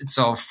repeats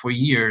itself for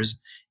years.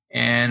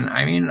 And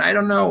I mean, I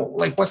don't know.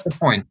 Like, what's the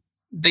point?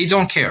 They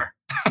don't care.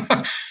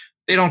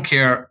 They don't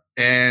care.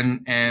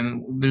 and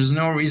there's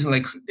no reason.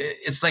 Like,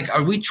 it's like,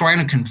 are we trying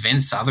to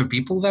convince other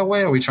people that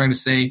way? Are we trying to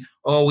say,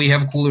 oh, we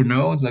have cooler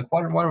nodes? Like,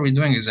 what are we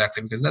doing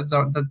exactly? Because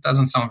that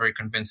doesn't sound very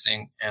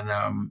convincing. And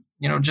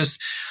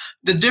just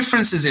the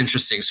difference is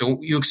interesting. So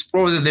you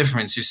explore the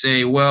difference. You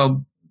say,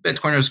 well,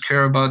 Bitcoiners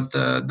care about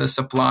the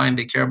supply, and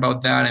they care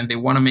about that, and they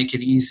want to make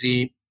it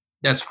easy.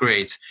 That's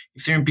great.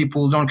 Ethereum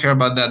people don't care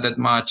about that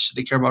much.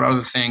 They care about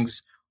other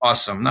things.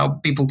 Awesome. Now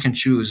people can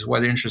choose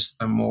what interests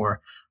them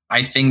more.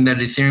 I think that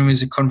Ethereum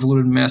is a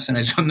convoluted mess, and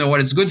I don't know what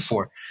it's good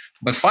for.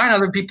 But fine,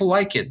 other people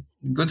like it.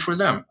 Good for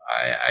them.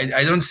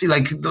 I don't see,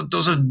 like,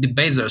 those are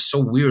debates that are so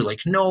weird.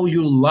 Like, no,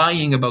 you're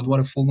lying about what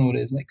a full node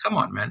is. Like, come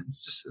on, man.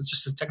 It's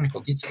just a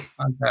technical detail. It's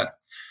not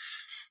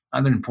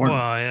that important.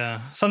 Well,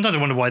 yeah. Sometimes I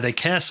wonder why they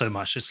care so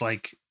much. It's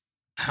like,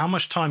 how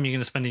much time are you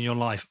going to spend in your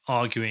life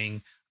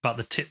arguing about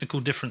the technical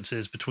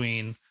differences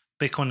between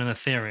Bitcoin and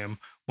Ethereum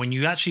when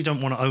you actually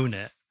don't want to own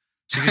it?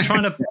 So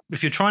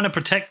if you're trying to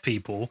protect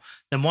people,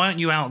 then why aren't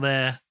you out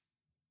there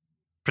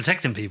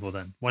protecting people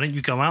then? Why don't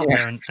you go out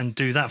there and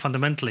do that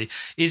fundamentally?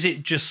 Is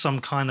it just some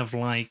kind of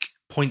like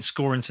point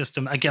scoring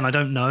system? Again, I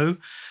don't know,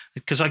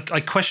 because I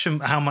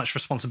question how much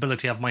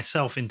responsibility I have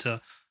myself into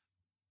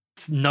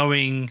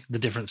knowing the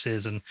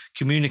differences and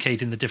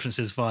communicating the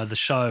differences via the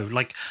show.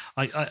 Like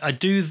I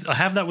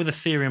have that with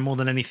Ethereum more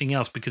than anything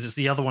else, because it's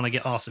the other one I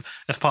get asked,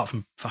 apart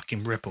from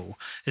fucking Ripple.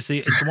 It's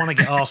the one I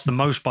get asked the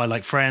most by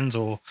like friends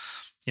or,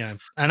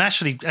 and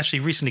actually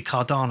recently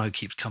Cardano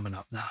keeps coming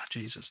up.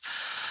 Jesus.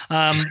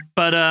 I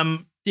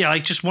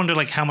just wonder,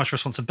 like, how much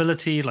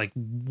responsibility, like,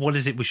 what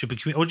is it we should be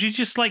communicating? Or do you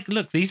just like,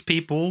 look, these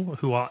people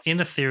who are in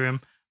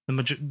Ethereum,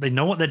 they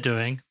know what they're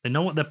doing, they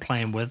know what they're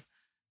playing with,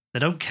 they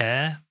don't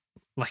care.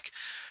 Like,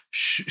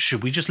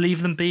 should we just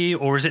leave them be?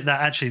 Or is it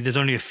that actually there's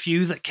only a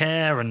few that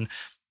care, and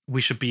we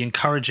should be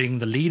encouraging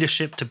the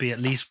leadership to be at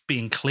least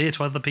being clear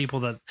to other people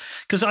that,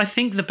 because I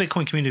think the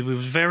Bitcoin community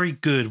was very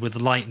good with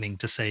Lightning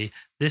to say,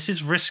 this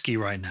is risky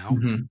right now.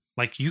 Mm-hmm.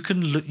 Like,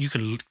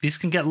 this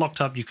can get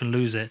locked up. You can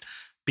lose it.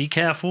 Be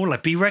careful,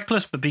 like, be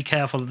reckless, but be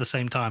careful at the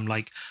same time.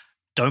 Like,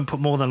 don't put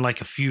more than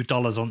like a few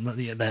dollars on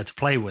there to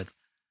play with.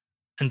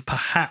 And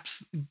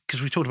perhaps,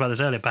 because we talked about this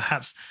earlier,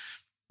 perhaps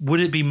would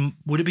it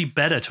be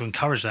better to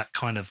encourage that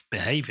kind of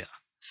behavior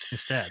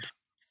instead?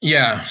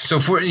 Yeah. So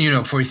for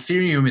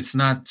Ethereum, it's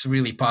not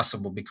really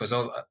possible, because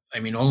all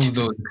of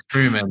those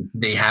experiments,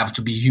 they have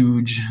to be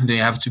huge. They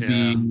have to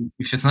be,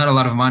 if it's not a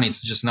lot of money,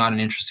 it's just not an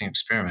interesting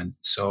experiment.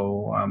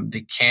 So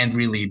they can't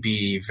really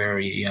be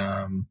very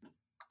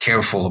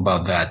careful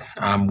about that.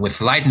 With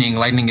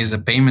Lightning is a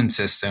payment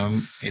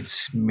system.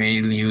 It's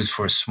mainly used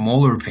for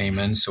smaller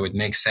payments, so it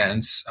makes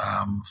sense.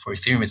 For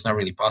Ethereum, it's not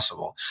really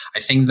possible. I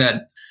think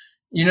that,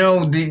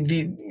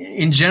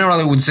 in general,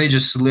 I would say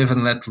just live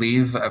and let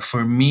live.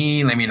 For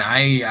me,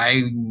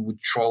 I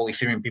would troll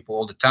Ethereum people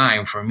all the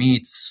time. For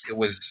me, it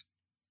was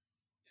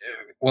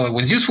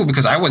useful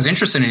because I was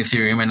interested in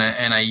Ethereum,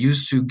 and I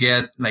used to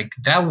get, like,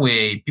 that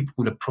way people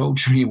would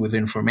approach me with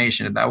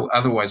information that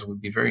otherwise would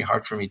be very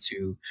hard for me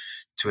to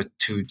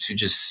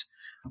just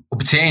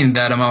obtain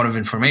that amount of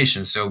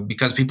information. So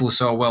because people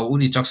saw, well,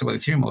 Udi talks about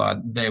Ethereum a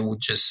lot, they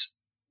would just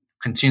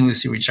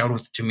continuously reach out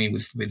to me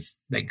with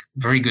like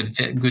very good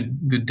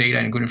data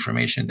and good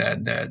information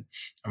that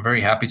I'm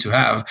very happy to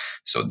have.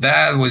 So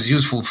that was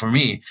useful for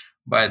me,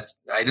 but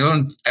I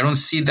don't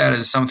see that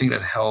as something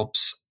that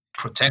helps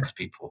protect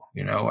people.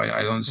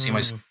 I don't see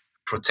myself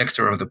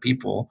protector of the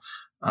people,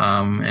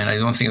 and I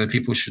don't think that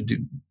people should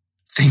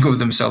think of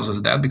themselves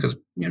as that, because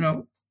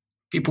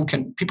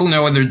people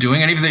know what they're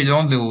doing, and if they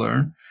don't, they'll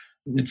learn.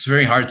 It's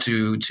very hard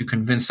to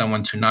convince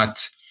someone to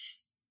not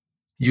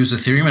use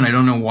Ethereum, and I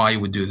don't know why you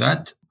would do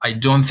that. I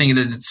don't think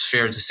that it's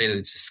fair to say that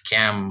it's a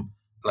scam,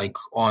 like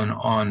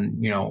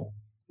on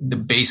the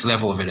base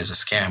level of it is a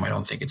scam. I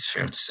don't think it's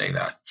fair to say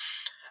that.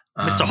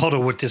 Mr. Hodder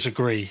would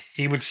disagree.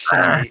 He would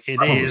say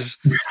it is,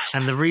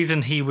 and the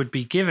reason he would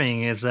be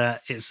giving is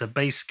that it's a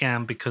base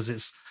scam because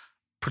it's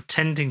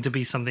pretending to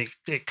be something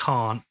it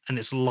can't, and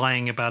it's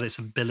lying about its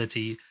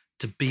ability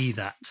to be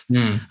that.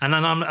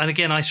 And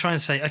again, I try and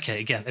say, okay,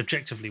 again,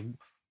 objectively,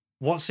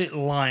 what's it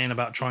lying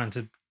about trying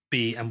to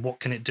be, and what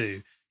can it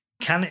do?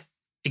 Can it,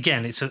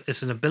 again, it's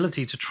an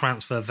ability to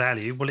transfer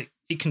value. Well,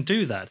 it can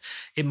do that.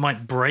 It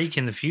might break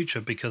in the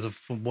future because of,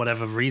 for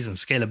whatever reason,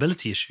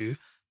 scalability issue,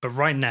 but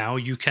right now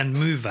you can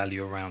move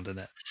value around in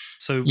it.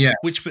 So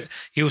which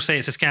he'll say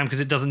it's a scam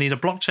because it doesn't need a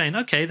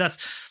blockchain. Okay,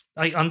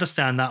 I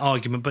understand that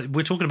argument, but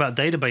we're talking about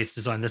database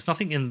design. There's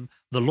nothing in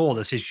the law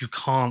that says you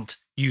can't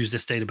use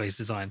this database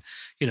design.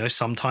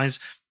 Sometimes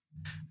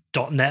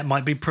 .NET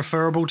might be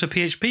preferable to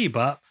PHP,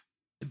 but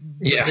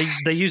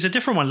they use a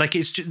different one. Like,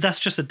 that's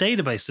just a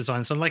database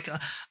design. So, like,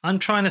 I'm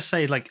trying to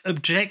say, like,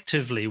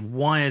 objectively,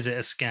 why is it a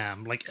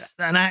scam? Like,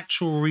 an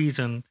actual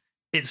reason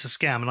it's a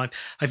scam. And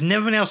I've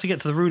never been able to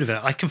get to the root of it.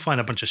 I can find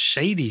a bunch of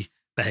shady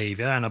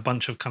behavior and a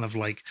bunch of kind of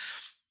like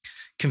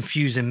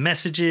confusing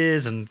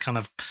messages and kind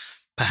of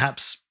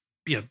perhaps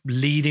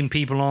leading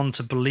people on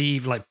to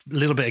believe, like, a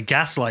little bit of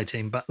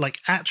gaslighting, but like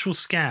actual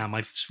scam,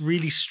 I've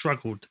really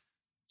struggled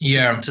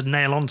to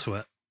nail onto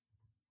it.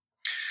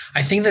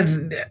 I think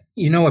that,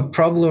 a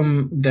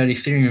problem that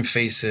Ethereum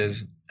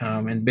faces,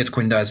 and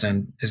Bitcoin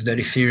doesn't, is that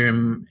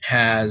Ethereum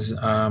has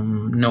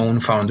known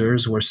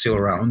founders who are still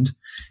around,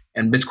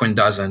 and Bitcoin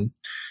doesn't.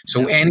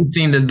 So Yeah.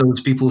 anything that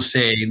those people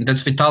say,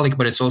 that's Vitalik,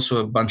 but it's also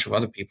a bunch of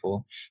other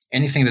people.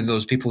 Anything that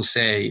those people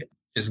say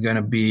is going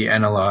to be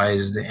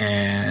analyzed,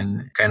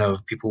 and kind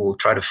of people will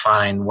try to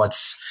find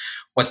what's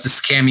the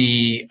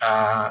scammy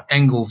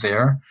angle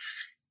there.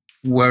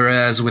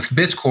 Whereas with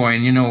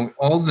Bitcoin,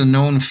 all the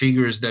known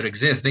figures that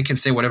exist, they can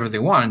say whatever they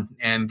want.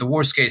 And the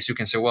worst case, you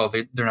can say, well,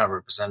 they're not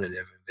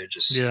representative. They're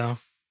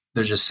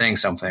just saying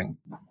something.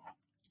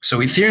 So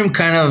Ethereum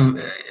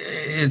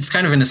it's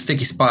kind of in a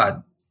sticky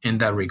spot in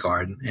that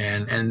regard.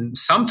 And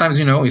sometimes,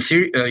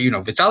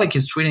 Ethereum, Vitalik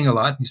is tweeting a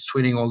lot. He's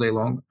tweeting all day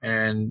long.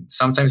 And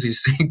sometimes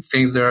he's saying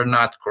things that are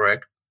not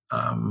correct.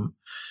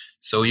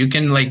 So you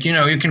can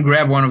you can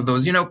grab one of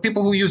those,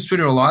 people who use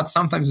Twitter a lot,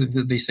 sometimes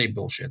they say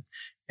bullshit.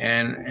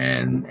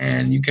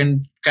 And you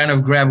can kind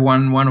of grab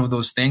one of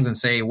those things and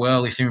say,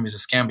 well, Ethereum is a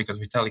scam because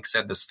Vitalik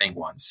said this thing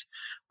once,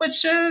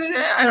 which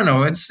I don't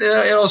know.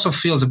 It also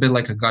feels a bit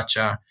like a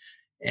gotcha.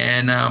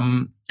 And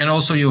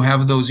also you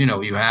have those,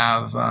 you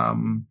have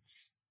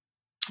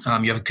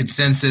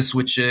Consensus,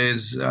 which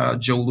is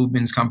Joe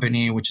Lubin's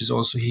company, which is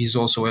he's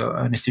also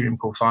an Ethereum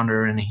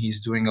co-founder, and he's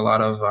doing a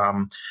lot of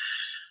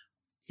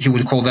he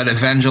would call that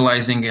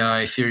evangelizing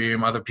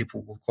Ethereum. Other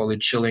people would call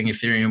it chilling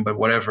Ethereum, but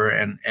whatever.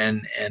 And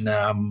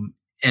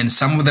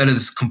some of that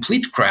is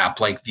complete crap,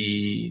 like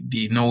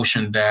the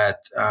notion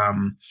that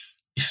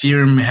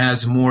Ethereum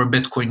has more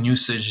Bitcoin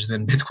usage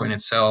than Bitcoin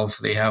itself.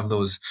 They have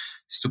those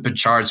stupid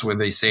charts where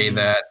they say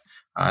that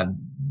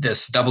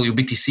this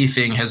WBTC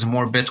thing has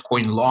more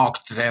Bitcoin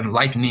locked than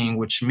Lightning,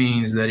 which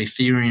means that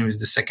Ethereum is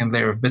the second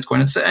layer of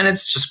Bitcoin. And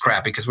it's just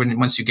crap, because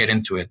once you get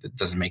into it, it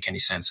doesn't make any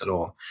sense at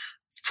all.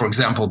 For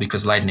example,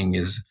 because Lightning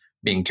is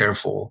being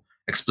careful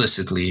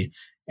explicitly,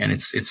 and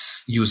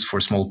it's used for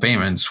small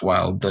payments,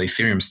 while the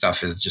Ethereum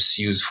stuff is just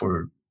used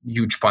for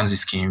huge Ponzi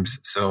schemes.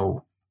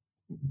 So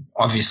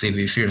obviously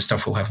the Ethereum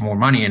stuff will have more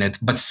money in it,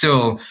 but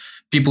still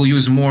people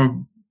use more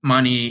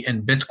money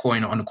in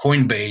Bitcoin on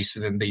Coinbase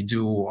than they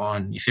do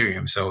on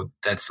Ethereum. So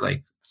that's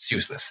it's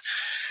useless.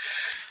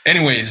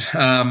 Anyways,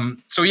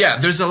 so yeah,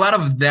 there's a lot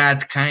of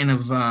that kind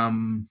of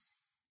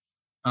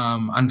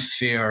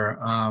unfair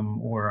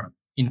or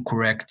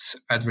incorrect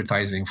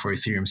advertising for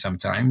Ethereum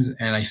sometimes.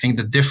 And I think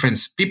the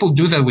difference, people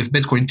do that with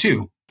Bitcoin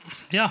too.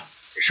 Yeah,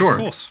 sure. Of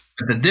course.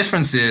 But the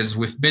difference is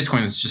with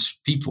Bitcoin, it's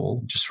just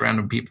people, just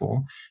random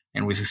people.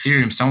 And with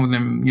Ethereum, some of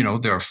them,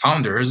 they're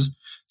founders.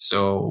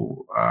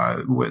 So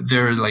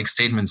their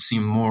statements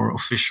seem more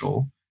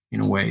official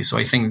in a way. So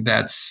I think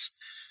that's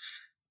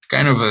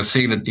kind of a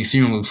thing that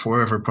Ethereum will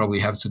forever probably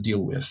have to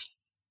deal with.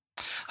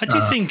 I do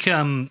think,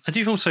 I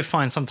do also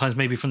find sometimes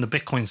maybe from the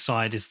Bitcoin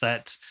side is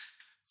that,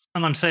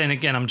 and I'm saying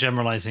again, I'm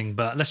generalizing,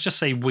 but let's just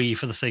say we,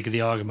 for the sake of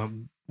the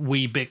argument,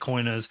 we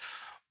Bitcoiners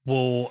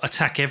will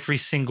attack every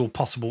single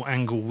possible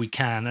angle we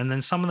can, and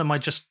then some of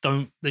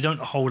them they don't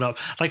hold up.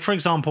 Like, for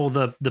example,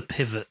 the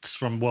pivots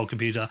from World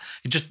Computer,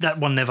 that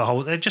one never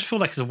holds. They just feel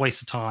like it's a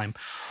waste of time.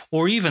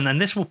 Or even,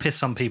 and this will piss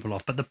some people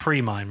off, but the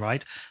pre-mine,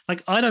 right?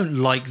 Like, I don't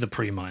like the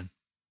pre-mine.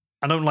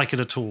 I don't like it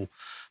at all.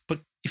 But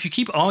if you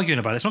keep arguing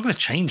about it, it's not going to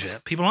change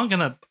it. People aren't going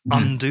to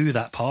undo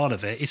that part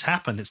of it. It's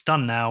happened. It's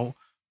done now.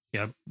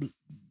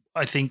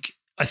 I think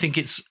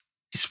it's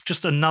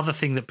just another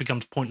thing that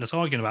becomes pointless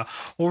arguing about.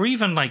 Or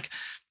even like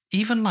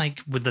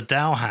with the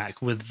DAO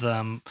hack, with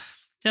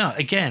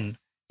again,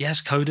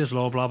 yes, coders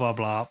law, blah blah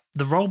blah.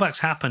 The rollbacks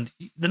happened.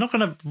 They're not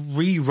going to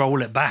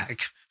re-roll it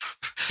back.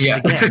 Yeah,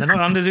 again, they're not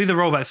going to do the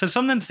rollback. So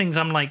some of them things,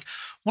 I'm like,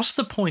 what's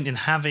the point in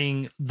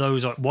having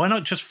those? Why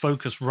not just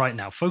focus right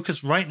now?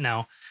 Focus right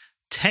now.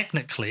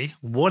 Technically,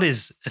 what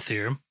is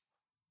Ethereum?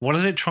 What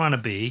is it trying to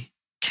be?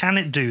 Can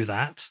it do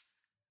that?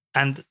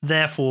 And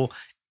therefore,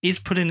 is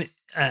putting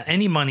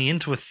any money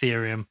into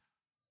Ethereum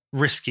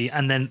risky,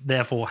 and then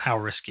therefore how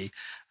risky?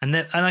 And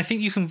I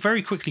think you can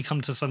very quickly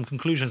come to some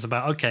conclusions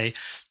about, okay,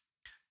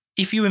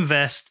 if you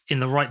invest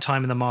in the right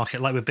time in the market,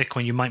 like with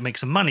Bitcoin, you might make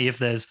some money if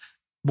there's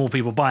more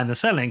people buying than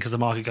selling because the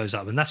market goes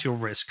up, and that's your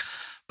risk.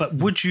 But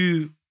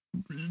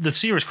the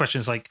serious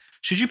question is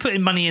should you put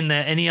in money in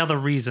there any other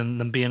reason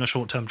than being a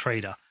short-term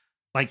trader?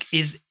 Like,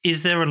 is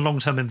there a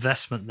long-term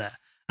investment there?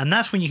 And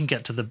that's when you can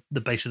get to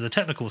the base of the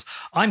technicals.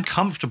 I'm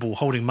comfortable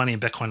holding money in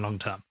Bitcoin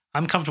long-term.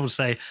 I'm comfortable to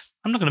say,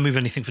 I'm not going to move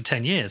anything for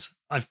 10 years.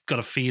 I've got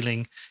a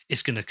feeling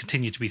it's going to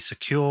continue to be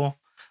secure.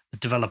 The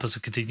developers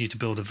will continue to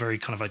build a very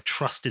kind of a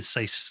trusted,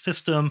 safe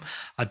system.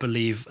 I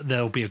believe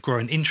there'll be a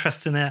growing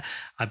interest in it.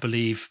 I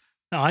believe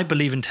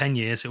in 10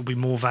 years it will be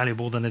more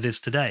valuable than it is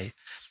today.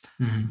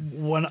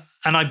 And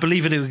I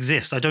believe it will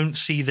exist. I don't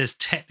see there's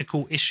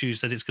technical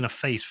issues that it's going to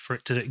face for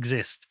it to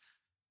exist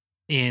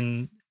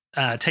in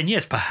 10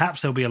 years.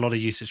 Perhaps there'll be a lot of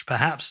usage.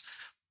 Perhaps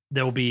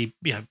there will be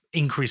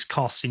increased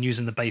costs in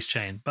using the base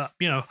chain. But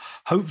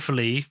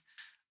hopefully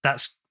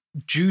that's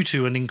due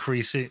to an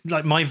increase.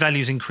 Like, my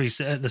values increase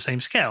at the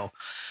same scale.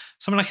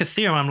 Something like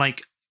Ethereum, I'm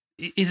like,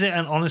 is it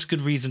an honest good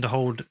reason to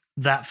hold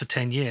that for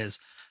 10 years?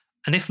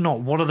 And if not,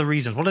 what are the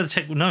reasons? What are the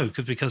technical? No,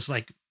 because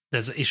like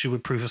there's an issue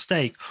with proof of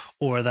stake,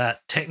 or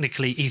that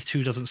technically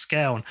ETH2 doesn't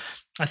scale. And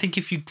I think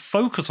if you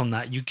focus on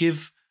that, you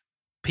give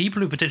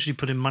people who potentially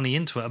put in money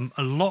into it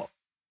a lot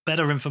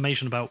better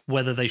information about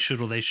whether they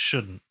should or they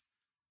shouldn't.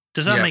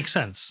 Does that make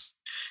sense?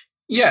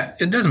 Yeah,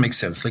 it does make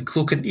sense. Like,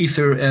 look at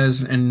Ether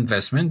as an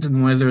investment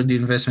and whether the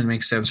investment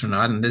makes sense or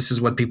not. And this is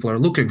what people are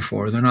looking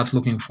for. They're not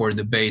looking for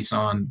debates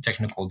on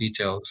technical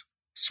details,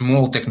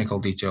 small technical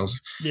details.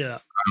 Yeah.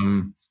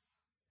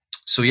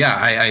 So yeah,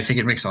 I think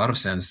it makes a lot of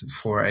sense.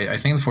 I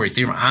think for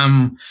Ethereum,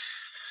 I'm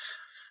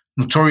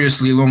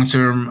notoriously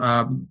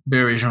long-term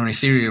bearish on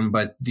Ethereum,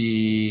 but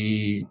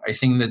I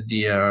think that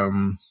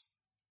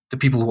the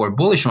people who are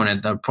bullish on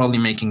it are probably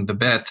making the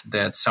bet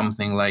that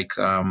something like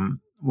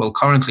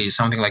currently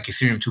something like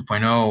Ethereum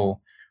 2.0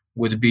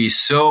 would be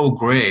so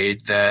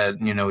great that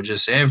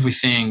just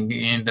everything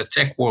in the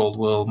tech world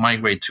will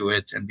migrate to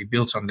it and be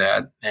built on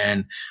that.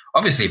 And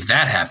obviously, if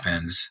that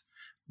happens,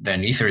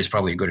 then Ether is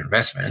probably a good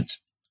investment.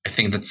 I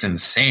think that's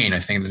insane. I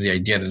think that the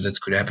idea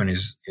that could happen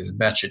is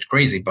batshit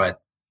crazy. But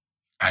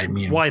I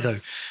mean, why though?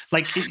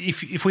 Like,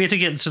 if we had to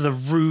get to the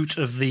root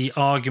of the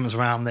arguments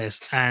around this,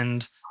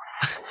 and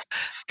a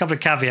couple of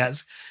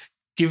caveats,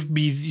 give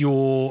me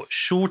your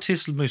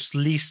shortest, most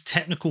least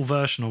technical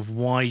version of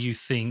why you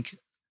think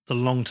the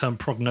long-term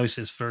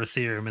prognosis for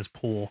Ethereum is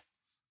poor.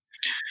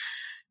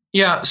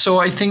 Yeah, so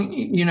I think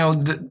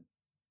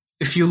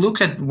if you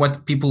look at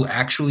what people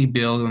actually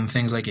build on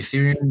things like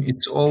Ethereum,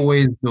 it's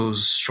always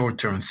those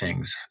short-term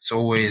things. It's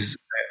always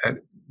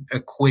a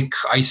quick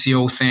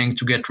ICO thing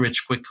to get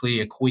rich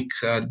quickly, a quick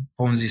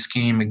Ponzi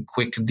scheme, a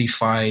quick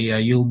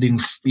DeFi,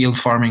 yield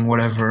farming,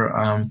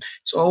 whatever.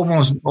 It's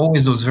almost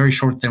always those very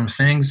short-term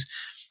things,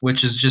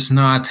 which is just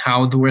not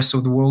how the rest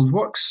of the world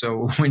works.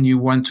 So when you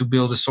want to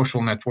build a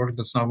social network,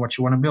 that's not what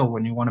you want to build.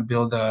 When you want to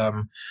build a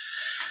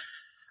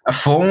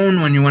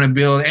phone, when you want to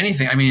build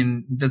anything, I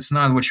mean, that's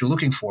not what you're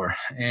looking for.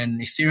 And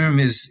Ethereum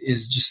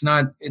is just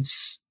not,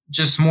 it's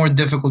just more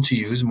difficult to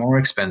use, more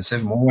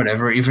expensive, more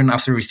whatever. Even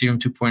after Ethereum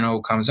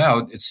 2.0 comes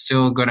out, it's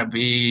still going to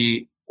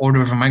be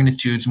order of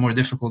magnitudes more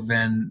difficult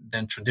than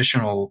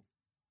traditional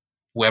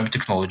web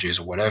technologies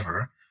or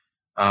whatever.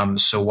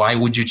 So why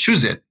would you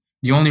choose it?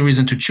 The only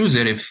reason to choose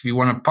it, if you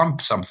want to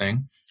pump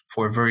something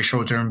for a very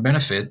short-term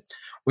benefit,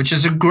 which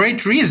is a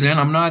great reason.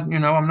 I'm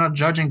not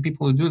judging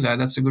people who do that.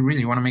 That's a good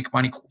reason. You want to make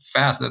money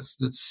fast.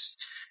 That's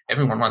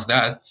everyone wants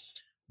that,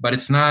 but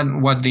it's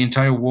not what the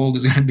entire world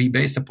is going to be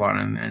based upon.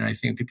 And I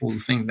think people who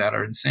think that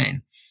are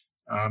insane.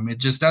 It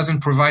just doesn't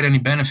provide any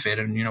benefit.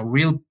 And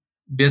real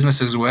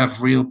businesses who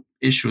have real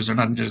issues are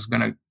not just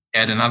going to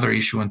add another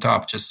issue on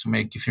top just to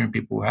make Ethereum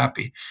people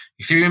happy.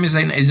 Ethereum is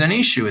an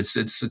issue. It's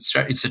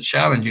a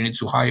challenge. You need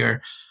to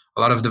hire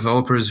a lot of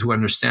developers who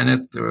understand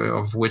it,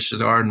 of which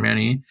there aren't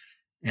many.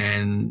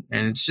 And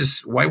it's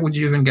just, why would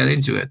you even get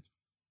into it?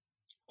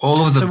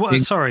 All of the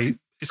sorry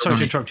to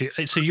interrupt you.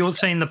 So you're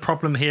saying the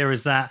problem here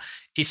is that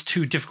it's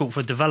too difficult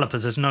for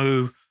developers. There's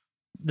no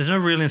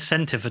real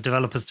incentive for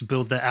developers to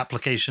build their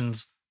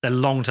applications, their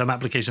long-term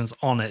applications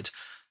on it,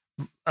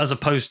 as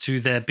opposed to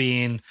there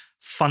being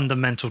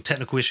fundamental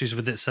technical issues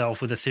with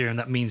itself, with Ethereum,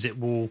 that means it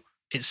will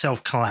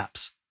itself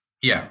collapse.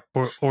 Yeah.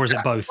 Or is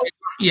it both?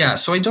 Yeah,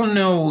 so I don't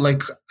know,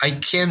 like, I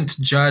can't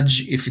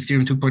judge if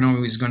Ethereum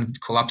 2.0 is going to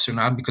collapse or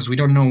not, because we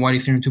don't know what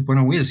Ethereum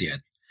 2.0 is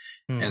yet.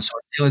 And so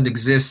until it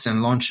exists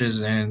and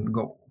launches and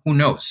go, who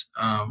knows?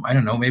 I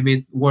don't know, maybe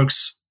it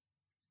works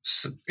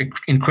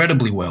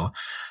incredibly well.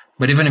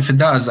 But even if it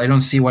does, I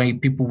don't see why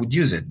people would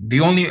use it. The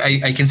only,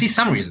 I can see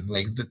some reason,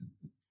 like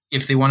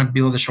if they want to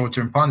build a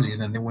short-term Ponzi,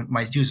 then they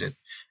might use it.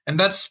 And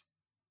that's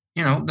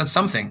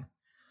something.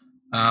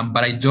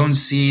 But I don't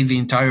see the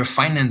entire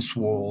finance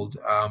world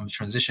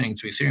transitioning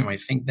to Ethereum. I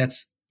think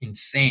that's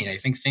insane. I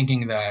think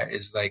thinking that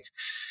is like,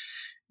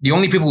 the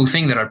only people who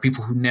think that are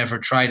people who never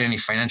tried any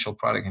financial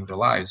product in their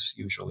lives,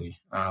 usually.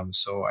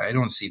 So I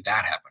don't see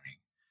that happening.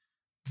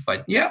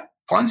 But yeah,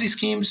 Ponzi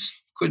schemes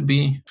could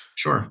be,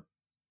 sure.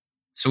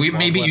 So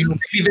maybe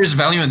there's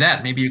value in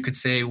that. Maybe you could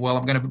say, well,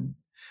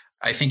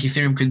 I think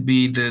Ethereum could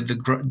be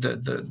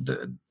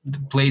the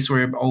place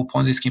where all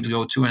Ponzi schemes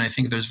go to, and I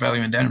think there's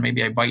value in that. And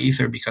maybe I buy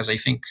Ether because I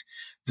think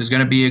there's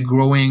going to be a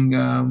growing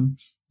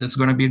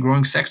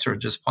sector,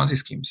 just Ponzi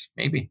schemes.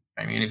 Maybe.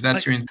 I mean, if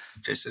that's your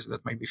thesis,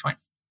 that might be fine.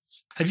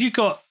 Have you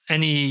got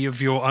any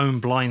of your own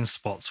blind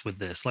spots with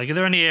this? Like, are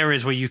there any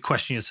areas where you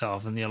question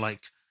yourself and you're like,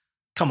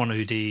 "Come on,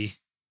 Udi,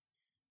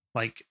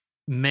 like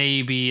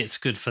maybe it's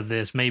good for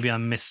this. Maybe I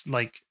missed."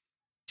 Like,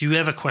 do you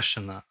ever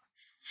question that?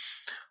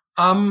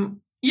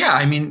 Yeah,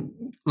 I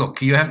mean,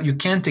 look, you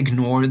can't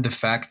ignore the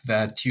fact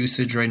that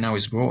usage right now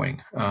is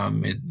growing.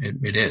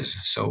 It is.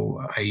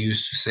 So I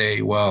used to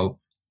say, well,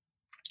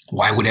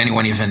 why would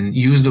anyone even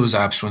use those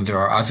apps when there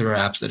are other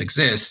apps that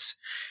exist?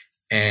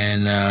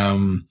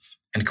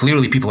 And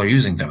clearly people are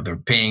using them. They're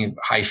paying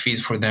high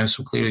fees for them,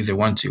 so clearly they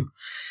want to.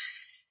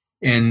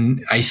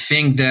 And I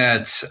think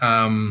that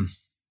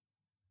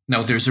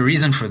Now, there's a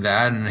reason for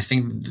that, and I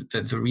think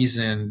that the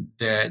reason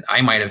that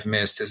I might have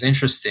missed is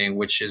interesting,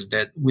 which is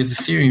that with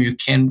Ethereum, you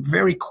can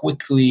very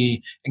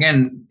quickly,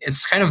 again,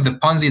 it's kind of the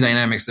Ponzi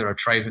dynamics that are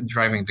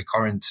driving the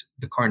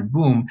current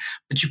boom,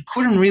 but you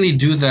couldn't really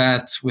do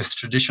that with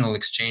traditional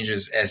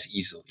exchanges as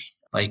easily.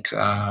 Like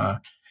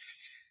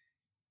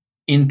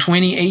in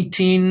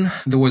 2018,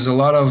 there was a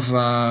lot of,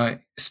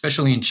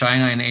 especially in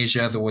China and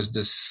Asia, there was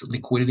this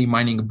liquidity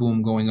mining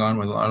boom going on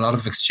where a lot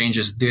of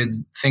exchanges did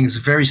things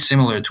very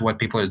similar to what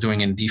people are doing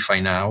in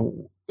DeFi now,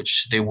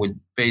 which they would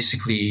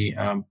basically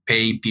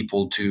pay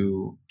people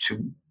to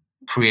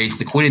create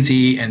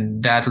liquidity,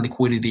 and that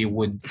liquidity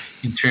would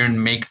in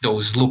turn make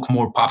those look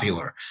more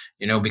popular,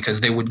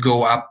 because they would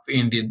go up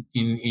in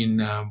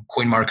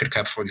coin market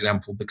cap, for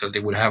example, because they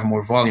would have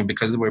more volume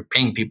because they were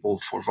paying people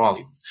for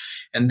volume.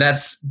 And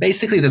that's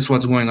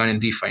what's going on in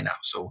DeFi now.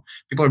 So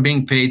people are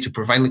being paid to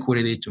provide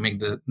liquidity to make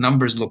the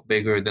numbers look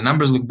bigger. The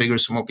numbers look bigger,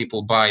 so more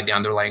people buy the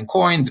underlying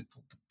coin. The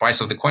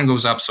price of the coin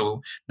goes up,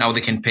 so now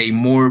they can pay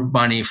more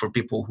money for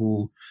people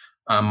who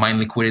mine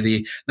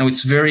liquidity. Now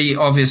it's very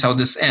obvious how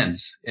this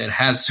ends. It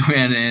has to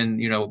end,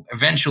 and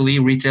eventually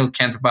retail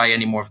can't buy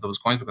any more of those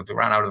coins because they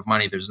run out of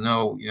money. There's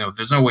no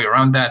way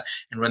around that.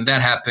 And when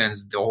that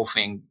happens, the whole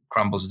thing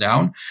crumbles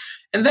down.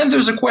 And then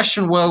there's a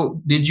question, well,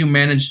 did you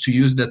manage to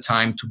use that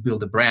time to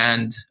build a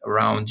brand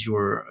around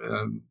your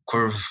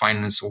curve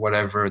finance or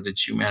whatever,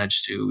 that you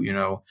managed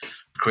to,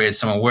 create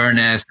some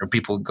awareness, or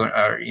people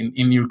are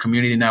in your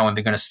community now and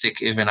they're going to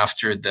stick even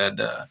after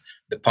the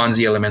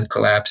Ponzi element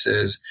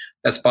collapses?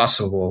 That's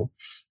possible.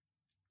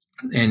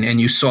 And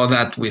you saw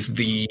that with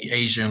the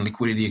Asian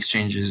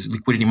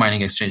liquidity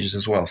mining exchanges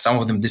as well. Some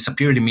of them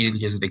disappeared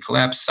immediately as they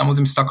collapsed. Some of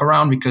them stuck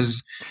around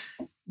because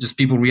just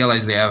people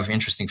realize they have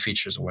interesting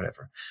features or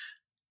whatever.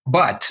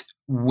 But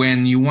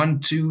when you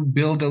want to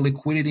build a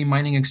liquidity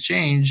mining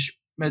exchange,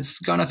 it's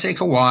going to take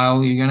a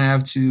while. You're going to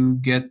have to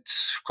get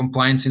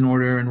compliance in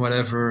order and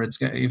whatever.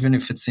 Even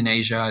if it's in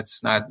Asia,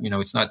 it's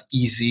not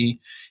easy.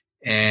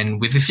 And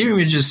with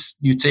Ethereum,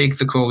 you take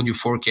the code, you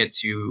fork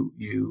it,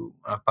 you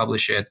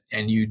publish it,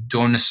 and you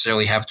don't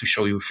necessarily have to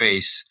show your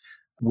face,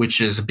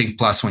 which is a big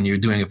plus when you're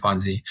doing a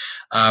Ponzi.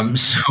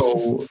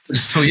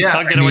 So yeah,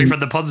 can't get away from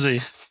the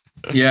Ponzi.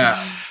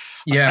 Yeah.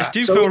 Yeah, I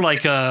do feel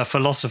like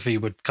philosophy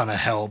would kind of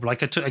help.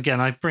 Like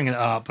I bring it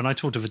up, and I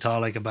talked to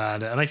Vitalik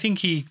about it, and I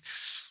think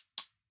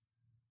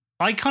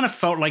I kind of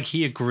felt like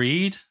he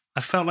agreed. I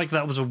felt like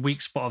that was a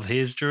weak spot of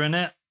his during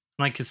it,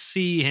 and I could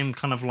see him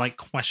kind of like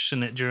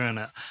question it during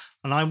it.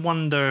 And I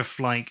wonder if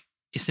like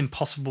it's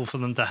impossible for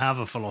them to have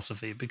a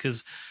philosophy,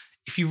 because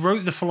if you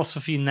wrote the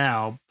philosophy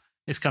now,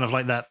 it's kind of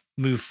like that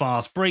move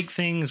fast, break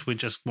things. We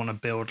just want to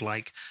build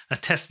like a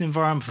testing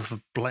environment for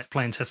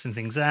playing, testing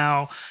things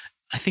out.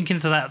 I think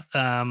into that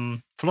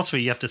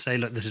philosophy, you have to say,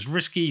 look, this is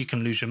risky. You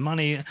can lose your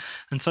money.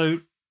 And so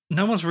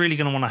no one's really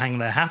going to want to hang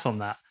their hat on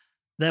that.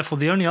 Therefore,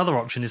 the only other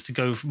option is to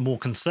go more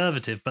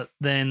conservative, but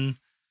then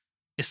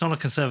it's not a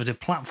conservative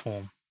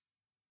platform.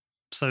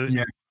 So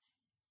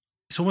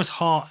it's almost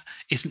hard.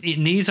 It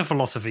needs a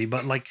philosophy,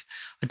 but like,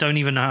 I don't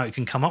even know how it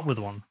can come up with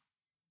one.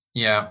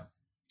 Yeah.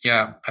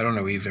 I don't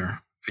know either.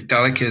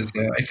 Vitalik is,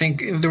 I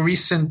think in the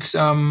recent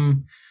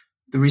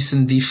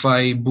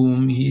DeFi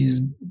boom, he's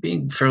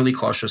being fairly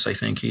cautious. I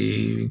think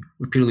he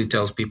repeatedly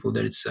tells people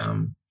that it's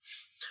A,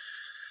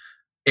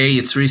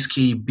 it's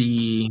risky,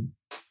 B,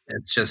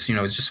 it's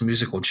just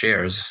musical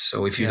chairs.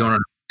 So if you don't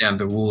understand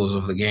the rules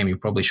of the game, you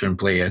probably shouldn't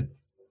play it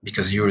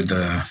because you're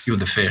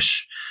the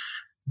fish.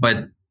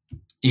 But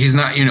he's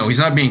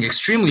not being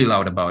extremely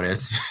loud about it.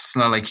 It's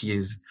not like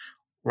he's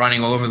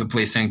running all over the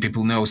place saying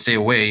people no, stay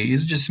away.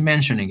 He's just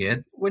mentioning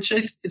it, which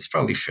it's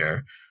probably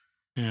fair.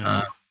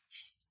 Yeah.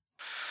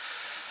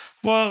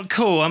 Well,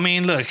 cool. I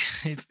mean, look,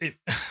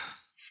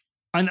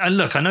 I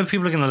know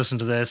people are going to listen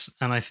to this,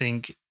 and I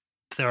think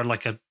if they're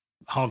like a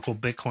hardcore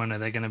Bitcoiner,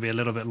 they're going to be a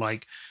little bit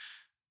like,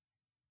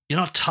 you're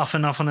not tough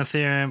enough on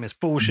Ethereum. It's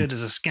bullshit.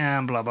 It's a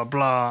scam, blah, blah,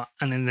 blah.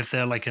 And then if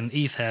they're like an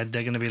ETH head,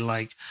 they're going to be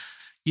like,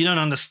 you don't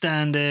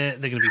understand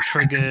it. They're going to be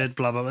triggered,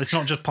 blah, blah, blah. It's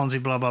not just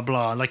Ponzi, blah, blah,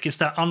 blah. Like, it's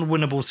that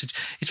unwinnable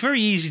situation. It's very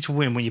easy to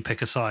win when you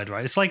pick a side,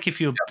 right? It's like if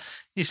you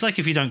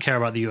don't care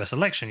about the US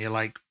election, you're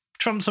like,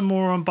 Trump's a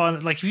moron.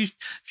 Like,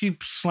 if you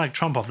slag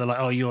Trump off, they're like,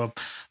 oh, you're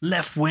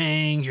left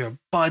wing, you're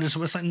Biden.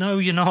 So it's like, no,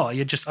 you're not.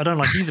 I don't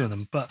like either of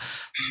them. But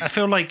I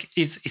feel like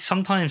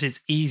sometimes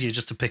it's easier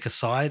just to pick a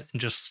side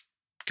and just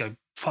go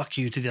fuck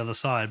you to the other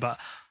side. But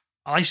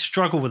I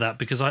struggle with that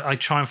because I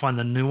try and find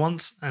the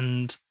nuance,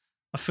 and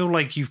I feel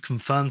like you've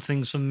confirmed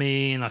things for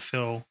me, and I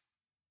feel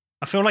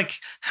like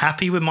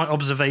happy with my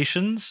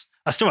observations.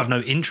 I still have no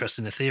interest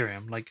in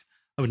Ethereum. Like,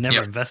 I would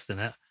never invest in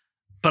it.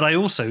 But I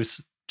also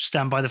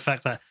stand by the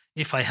fact that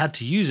if I had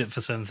to use it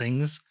for certain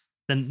things,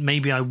 then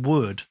maybe I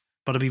would,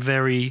 but I'd be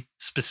very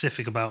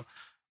specific about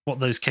what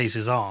those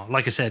cases are.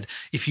 Like I said,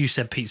 if you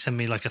said, Pete, send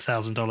me like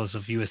 $1,000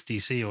 of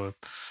USDC or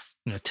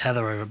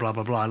Tether over blah,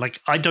 blah, blah.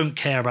 Like, I don't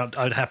care about,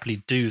 I'd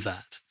happily do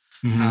that.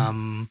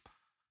 Mm-hmm.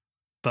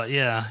 But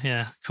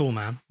yeah, cool,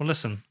 man. Well,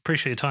 listen,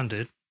 appreciate your time,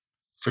 dude.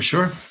 For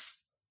sure.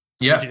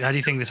 Yeah. How do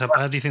you think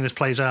this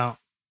plays out?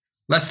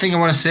 Last thing I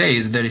want to say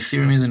is that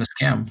Ethereum isn't a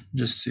scam.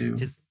 Just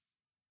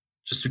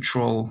to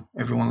troll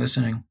everyone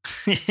listening.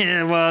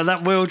 Yeah, well,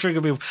 that will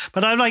trigger people.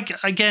 But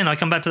I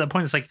come back to that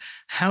point. It's like,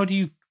 how do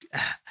you...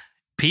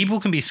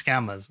 People can be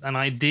scammers and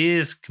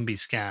ideas can be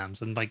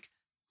scams, and like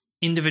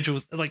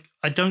individuals, like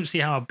I don't see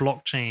how a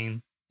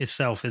blockchain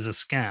itself is a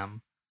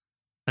scam.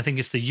 I think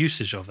it's the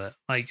usage of it.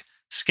 Like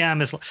a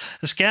scam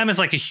is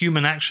like a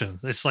human action.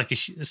 It's like a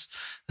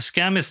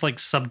scam is like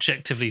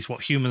subjectively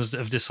what humans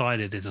have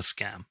decided is a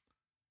scam.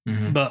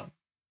 Mm-hmm. But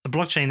a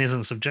blockchain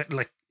isn't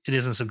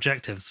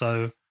subjective.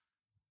 So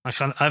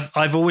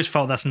I've always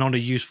felt that's not a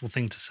useful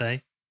thing to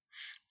say.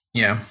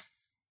 Yeah.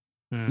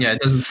 Yeah,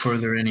 it doesn't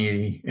further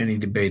any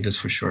debate, that's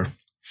for sure.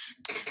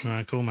 All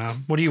right, cool,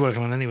 man. What are you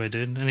working on anyway,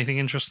 dude? Anything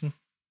interesting?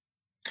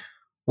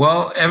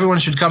 Well, everyone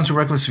should come to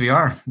Reckless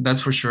VR,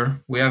 that's for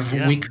sure. We have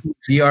weekly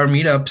VR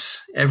meetups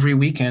every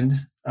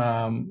weekend.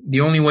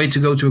 The only way to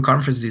go to a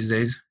conference these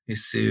days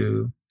is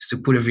to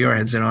put a VR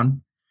headset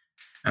on.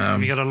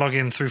 Have you got to log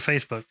in through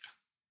Facebook?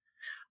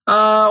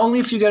 Only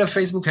if you get a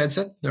Facebook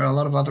headset. There are a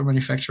lot of other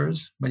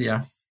manufacturers, but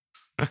yeah.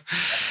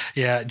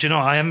 Yeah, do you know,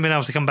 I haven't been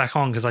able to come back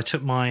on because I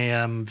took my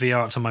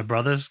VR up to my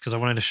brother's because I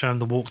wanted to show him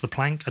the walk the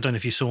plank. I don't know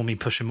if you saw me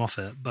push him off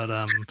it, but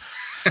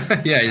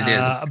yeah, you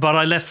did. But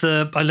I left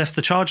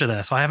the charger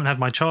there, so I haven't had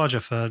my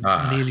charger for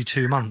nearly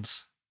 2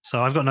 months.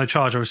 So I've got no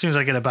charger. As soon as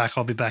I get it back,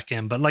 I'll be back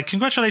in. But like,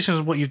 congratulations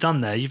on what you've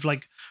done there. You've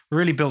like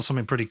really built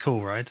something pretty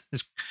cool, right?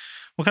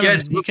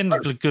 You can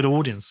look a good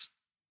audience.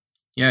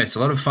 Yeah, it's a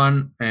lot of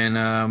fun, and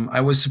I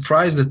was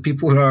surprised that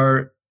people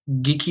are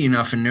geeky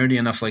enough and nerdy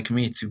enough like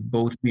me to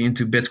both be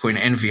into Bitcoin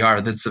and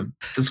VR.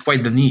 That's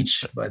quite the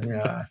niche, but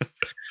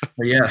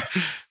yeah,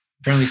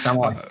 apparently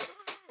someone.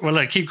 Well,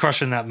 look, keep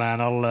crushing that, man.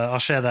 I'll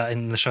share that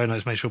in the show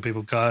notes. Make sure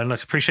people go. And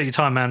look, appreciate your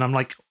time, man. I'm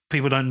like,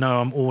 people don't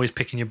know I'm always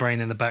picking your brain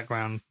in the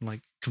background,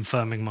 like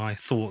confirming my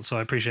thoughts. So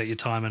I appreciate your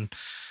time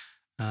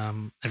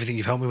and everything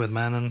you've helped me with,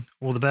 man. And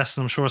all the best.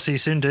 And I'm sure I'll see you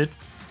soon, dude.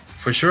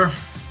 For sure.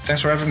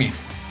 Thanks for having me.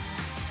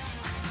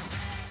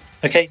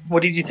 Okay,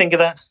 what did you think of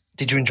that?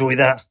 Did you enjoy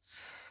that?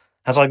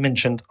 As I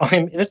mentioned,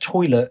 I'm in a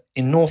toilet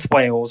in North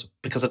Wales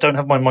because I don't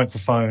have my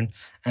microphone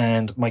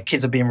and my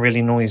kids are being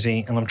really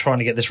noisy and I'm trying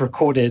to get this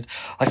recorded.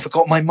 I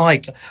forgot my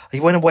mic. I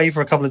went away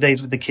for a couple of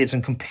days with the kids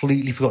and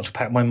completely forgot to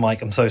pack my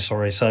mic. I'm so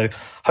sorry. So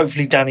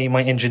hopefully Danny,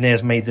 my engineer,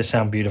 has made this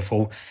sound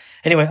beautiful.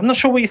 Anyway, I'm not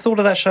sure what you thought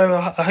of that show.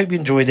 I hope you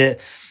enjoyed it.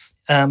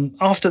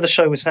 After the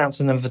show with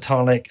Samson and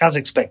Vitalik, as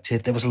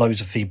expected, there was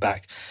loads of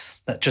feedback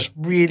that just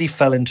really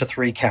fell into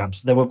three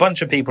camps. There were a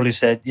bunch of people who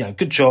said,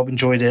 good job,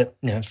 enjoyed it.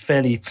 It's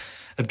fairly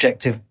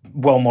objective,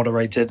 well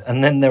moderated.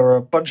 And then there were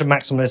a bunch of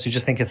maximalists who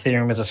just think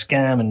Ethereum is a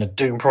scam and a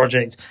doom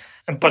project,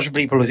 and a bunch of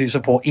people who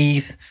support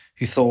ETH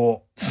who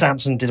thought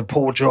Samson did a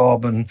poor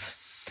job, and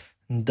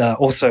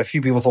also a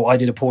few people thought I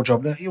did a poor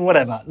job.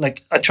 Whatever.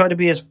 Like, I tried to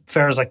be as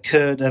fair as I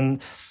could,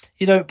 and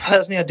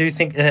personally, I do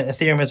think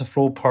Ethereum is a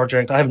flawed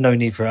project. I have no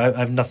need for it. I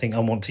have nothing I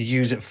want to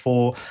use it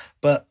for.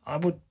 But I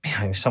would,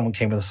 if someone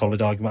came with a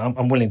solid argument,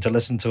 I'm willing to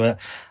listen to it.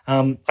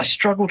 I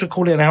struggle to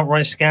call it an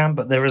outright scam,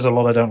 but there is a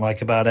lot I don't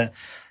like about it.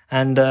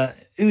 And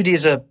Udi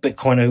is a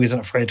Bitcoiner who isn't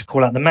afraid to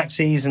call out the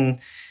maxis, and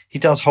he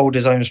does hold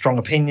his own strong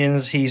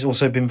opinions. He's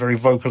also been very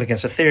vocal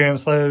against Ethereum.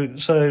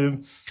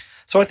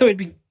 So I thought he'd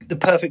be the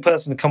perfect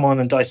person to come on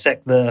and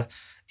dissect the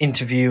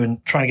interview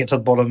and try and get to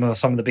the bottom of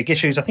some of the big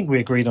issues. I think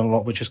we agreed on a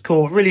lot, which is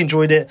cool. Really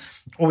enjoyed it.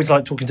 Always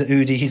like talking to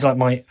Udi. He's like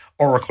my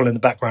oracle in the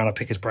background. I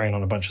pick his brain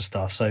on a bunch of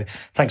stuff. So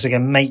thanks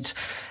again, mate.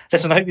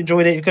 Listen, I hope you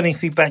enjoyed it. If you've got any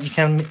feedback, you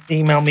can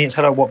email me. It's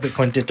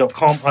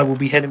hello@whatbitcoindid.com. I will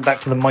be heading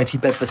back to the mighty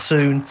Bedford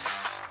soon,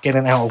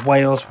 getting out of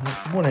Wales.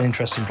 What an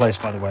interesting place,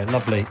 by the way.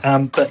 Lovely.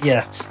 But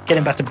yeah,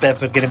 getting back to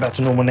Bedford, getting back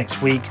to normal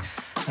next week.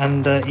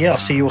 And I'll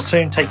see you all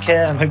soon. Take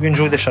care and hope you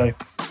enjoy the show.